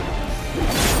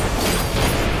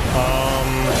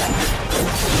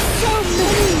 So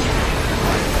many!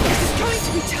 This is going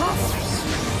to be tough.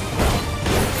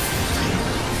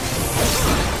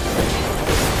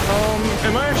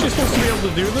 Am I actually supposed to be able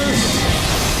to do this?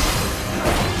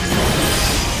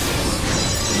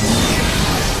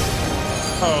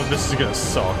 Oh, this is gonna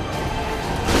suck.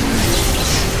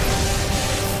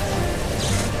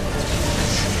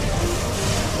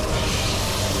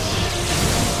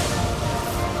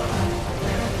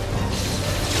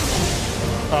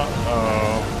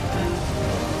 Uh-oh.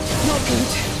 Not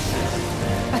good.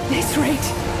 At this rate.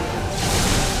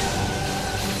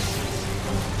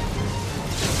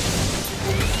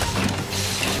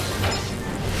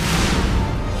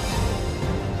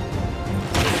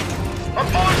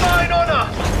 Upon mine honor,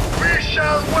 we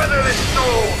shall weather this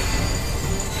storm!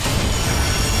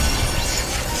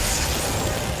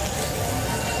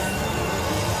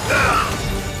 Now,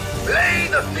 lay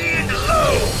the fiend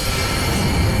low!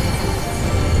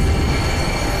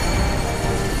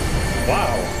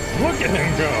 Wow, look at him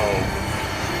go!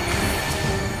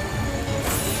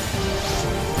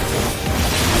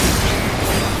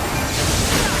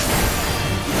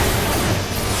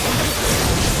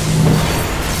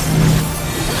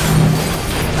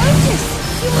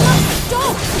 You must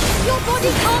stop! Your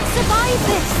body can't survive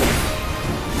this!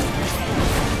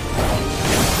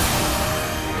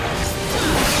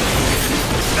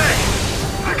 Nay!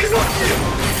 I cannot yield!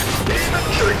 Even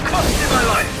should it cost me my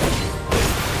life!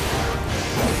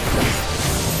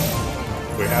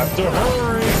 We have to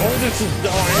hurry! Otis is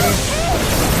dying!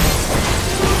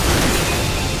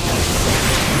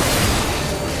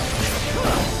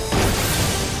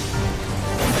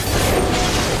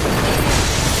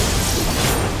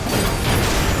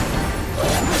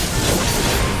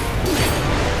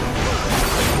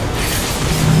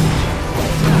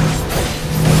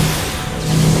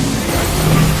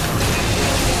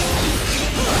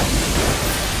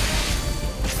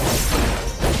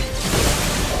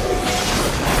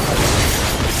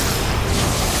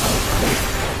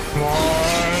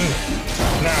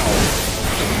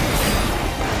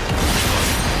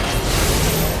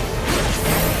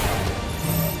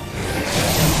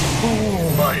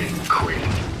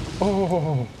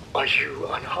 Are you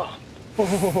unharmed?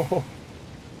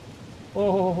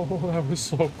 Oh, that was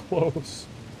so close.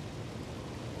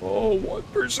 Oh,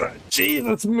 1%. Gee,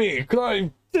 that's me. Could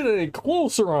I get any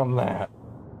closer on that?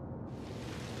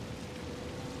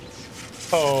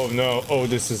 Oh no,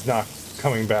 Otis is not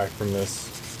coming back from this.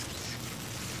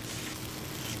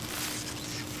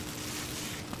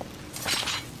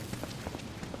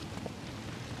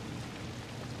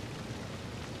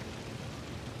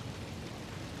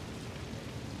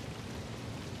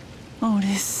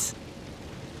 Otis.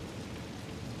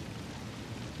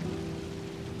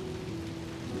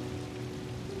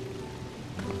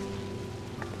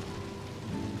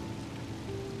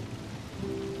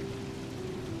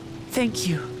 Thank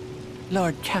you,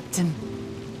 Lord Captain,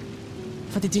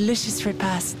 for the delicious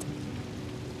repast,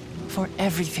 for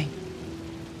everything.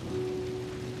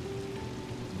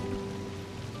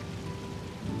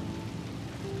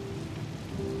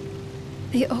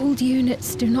 The old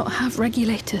units do not have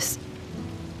regulators.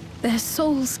 Their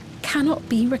souls cannot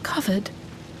be recovered.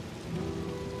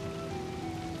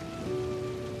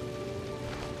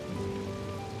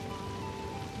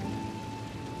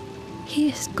 He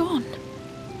is gone.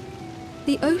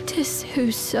 The Otis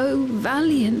who so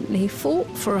valiantly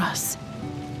fought for us.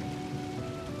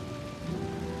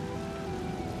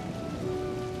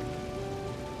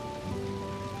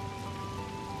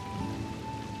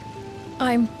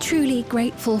 I'm truly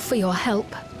grateful for your help.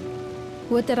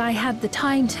 Would that I had the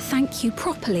time to thank you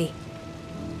properly.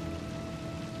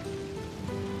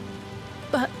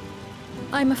 But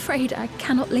I'm afraid I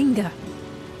cannot linger.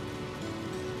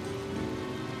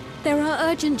 There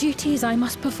are urgent duties I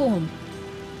must perform.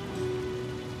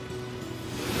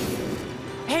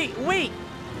 Hey, wait!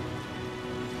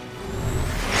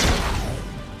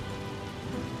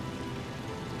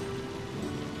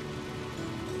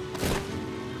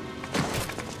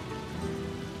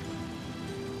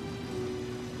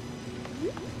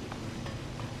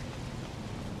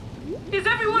 Is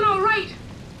everyone all right?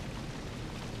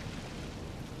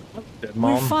 Dead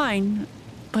mom. We're fine,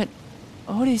 but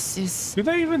Otis is... Do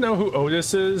they even know who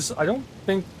Otis is? I don't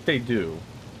think they do.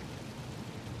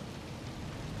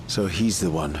 So he's the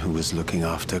one who was looking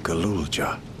after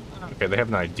Galulja. Okay, they have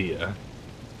an idea.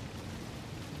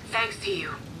 Thanks to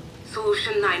you,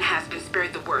 Solution 9 has been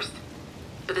spared the worst.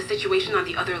 But the situation on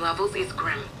the other levels is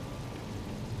grim.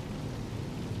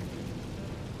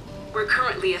 We're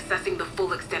currently assessing the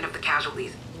full extent of the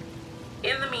casualties.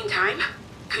 In the meantime,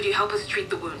 could you help us treat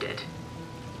the wounded?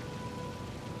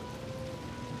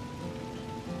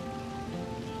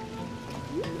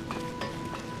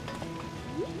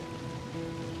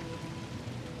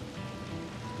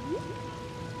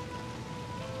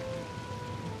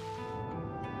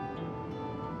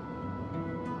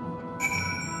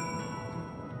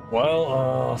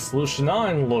 Well, Solution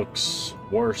 9 looks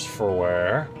worse for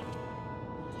wear.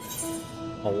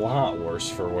 A lot worse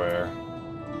for wear.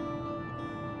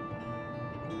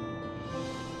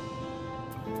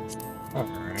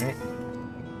 Alright.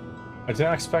 I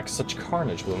didn't expect such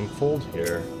carnage would unfold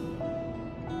here.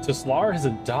 Tislar has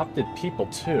adopted people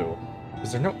too.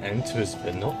 Is there no end to his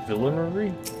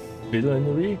villainy?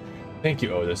 Thank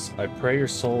you, Otis. I pray your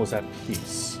soul is at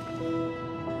peace.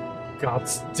 God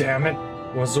damn it!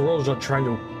 Was Zoroja trying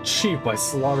to achieve by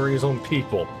slaughtering his own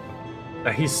people?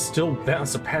 That he's still bent on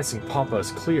surpassing Papa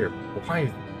is clear.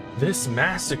 Why this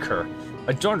massacre?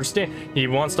 I don't understand. He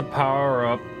wants to power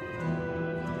up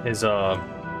his,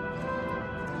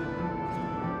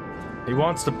 he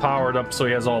wants to power it up so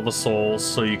he has all the souls,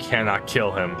 so you cannot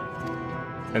kill him.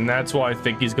 And that's why I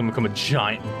think he's gonna become a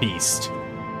giant beast.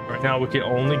 Right now, we can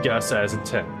only guess at his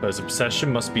intent, but his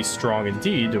obsession must be strong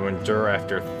indeed to endure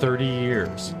after 30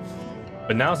 years.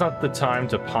 But now's not the time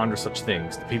to ponder such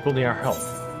things. The people need our help.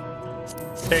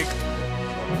 Take.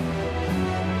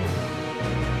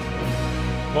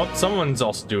 Well, someone's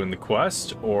also doing the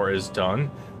quest, or is done.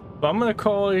 But I'm gonna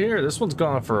call it here. This one's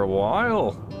gone for a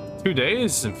while. 2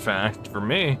 days, in fact, for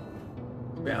me.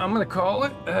 Yeah, I'm gonna call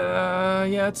it.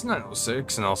 Yeah, it's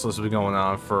 9:06, and also this will be going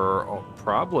on for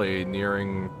probably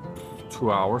nearing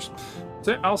 2 hours.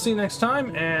 So I'll see you next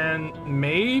time, and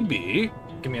maybe,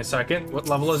 give me a second, what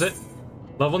level is it?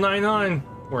 Level 99.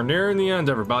 We're nearing the end,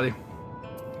 everybody.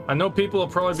 I know people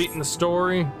have probably beaten the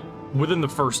story within the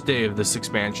first day of this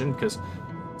expansion, because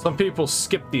some people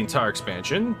skip the entire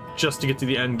expansion just to get to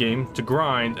the end game to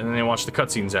grind, and then they watch the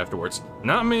cutscenes afterwards.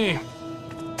 Not me.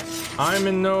 I'm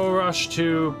in no rush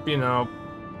to, you know,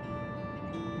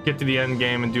 get to the end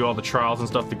game and do all the trials and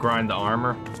stuff to grind the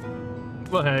armor.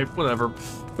 But hey, whatever.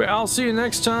 But I'll see you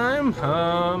next time.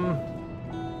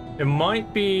 It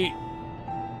might be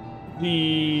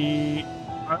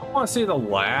I don't want to say the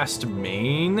last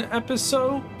main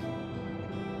episode,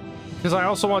 because I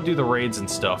also want to do the raids and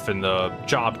stuff and the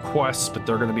job quests, but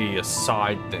they're going to be a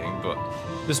side thing. But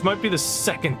this might be the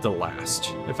second to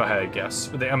last, if I had to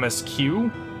guess. With the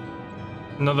MSQ,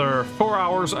 another 4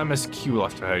 hours MSQ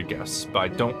left, if I had to guess, but I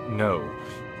don't know.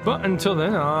 But until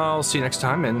then, I'll see you next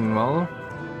time, and well,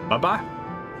 bye-bye.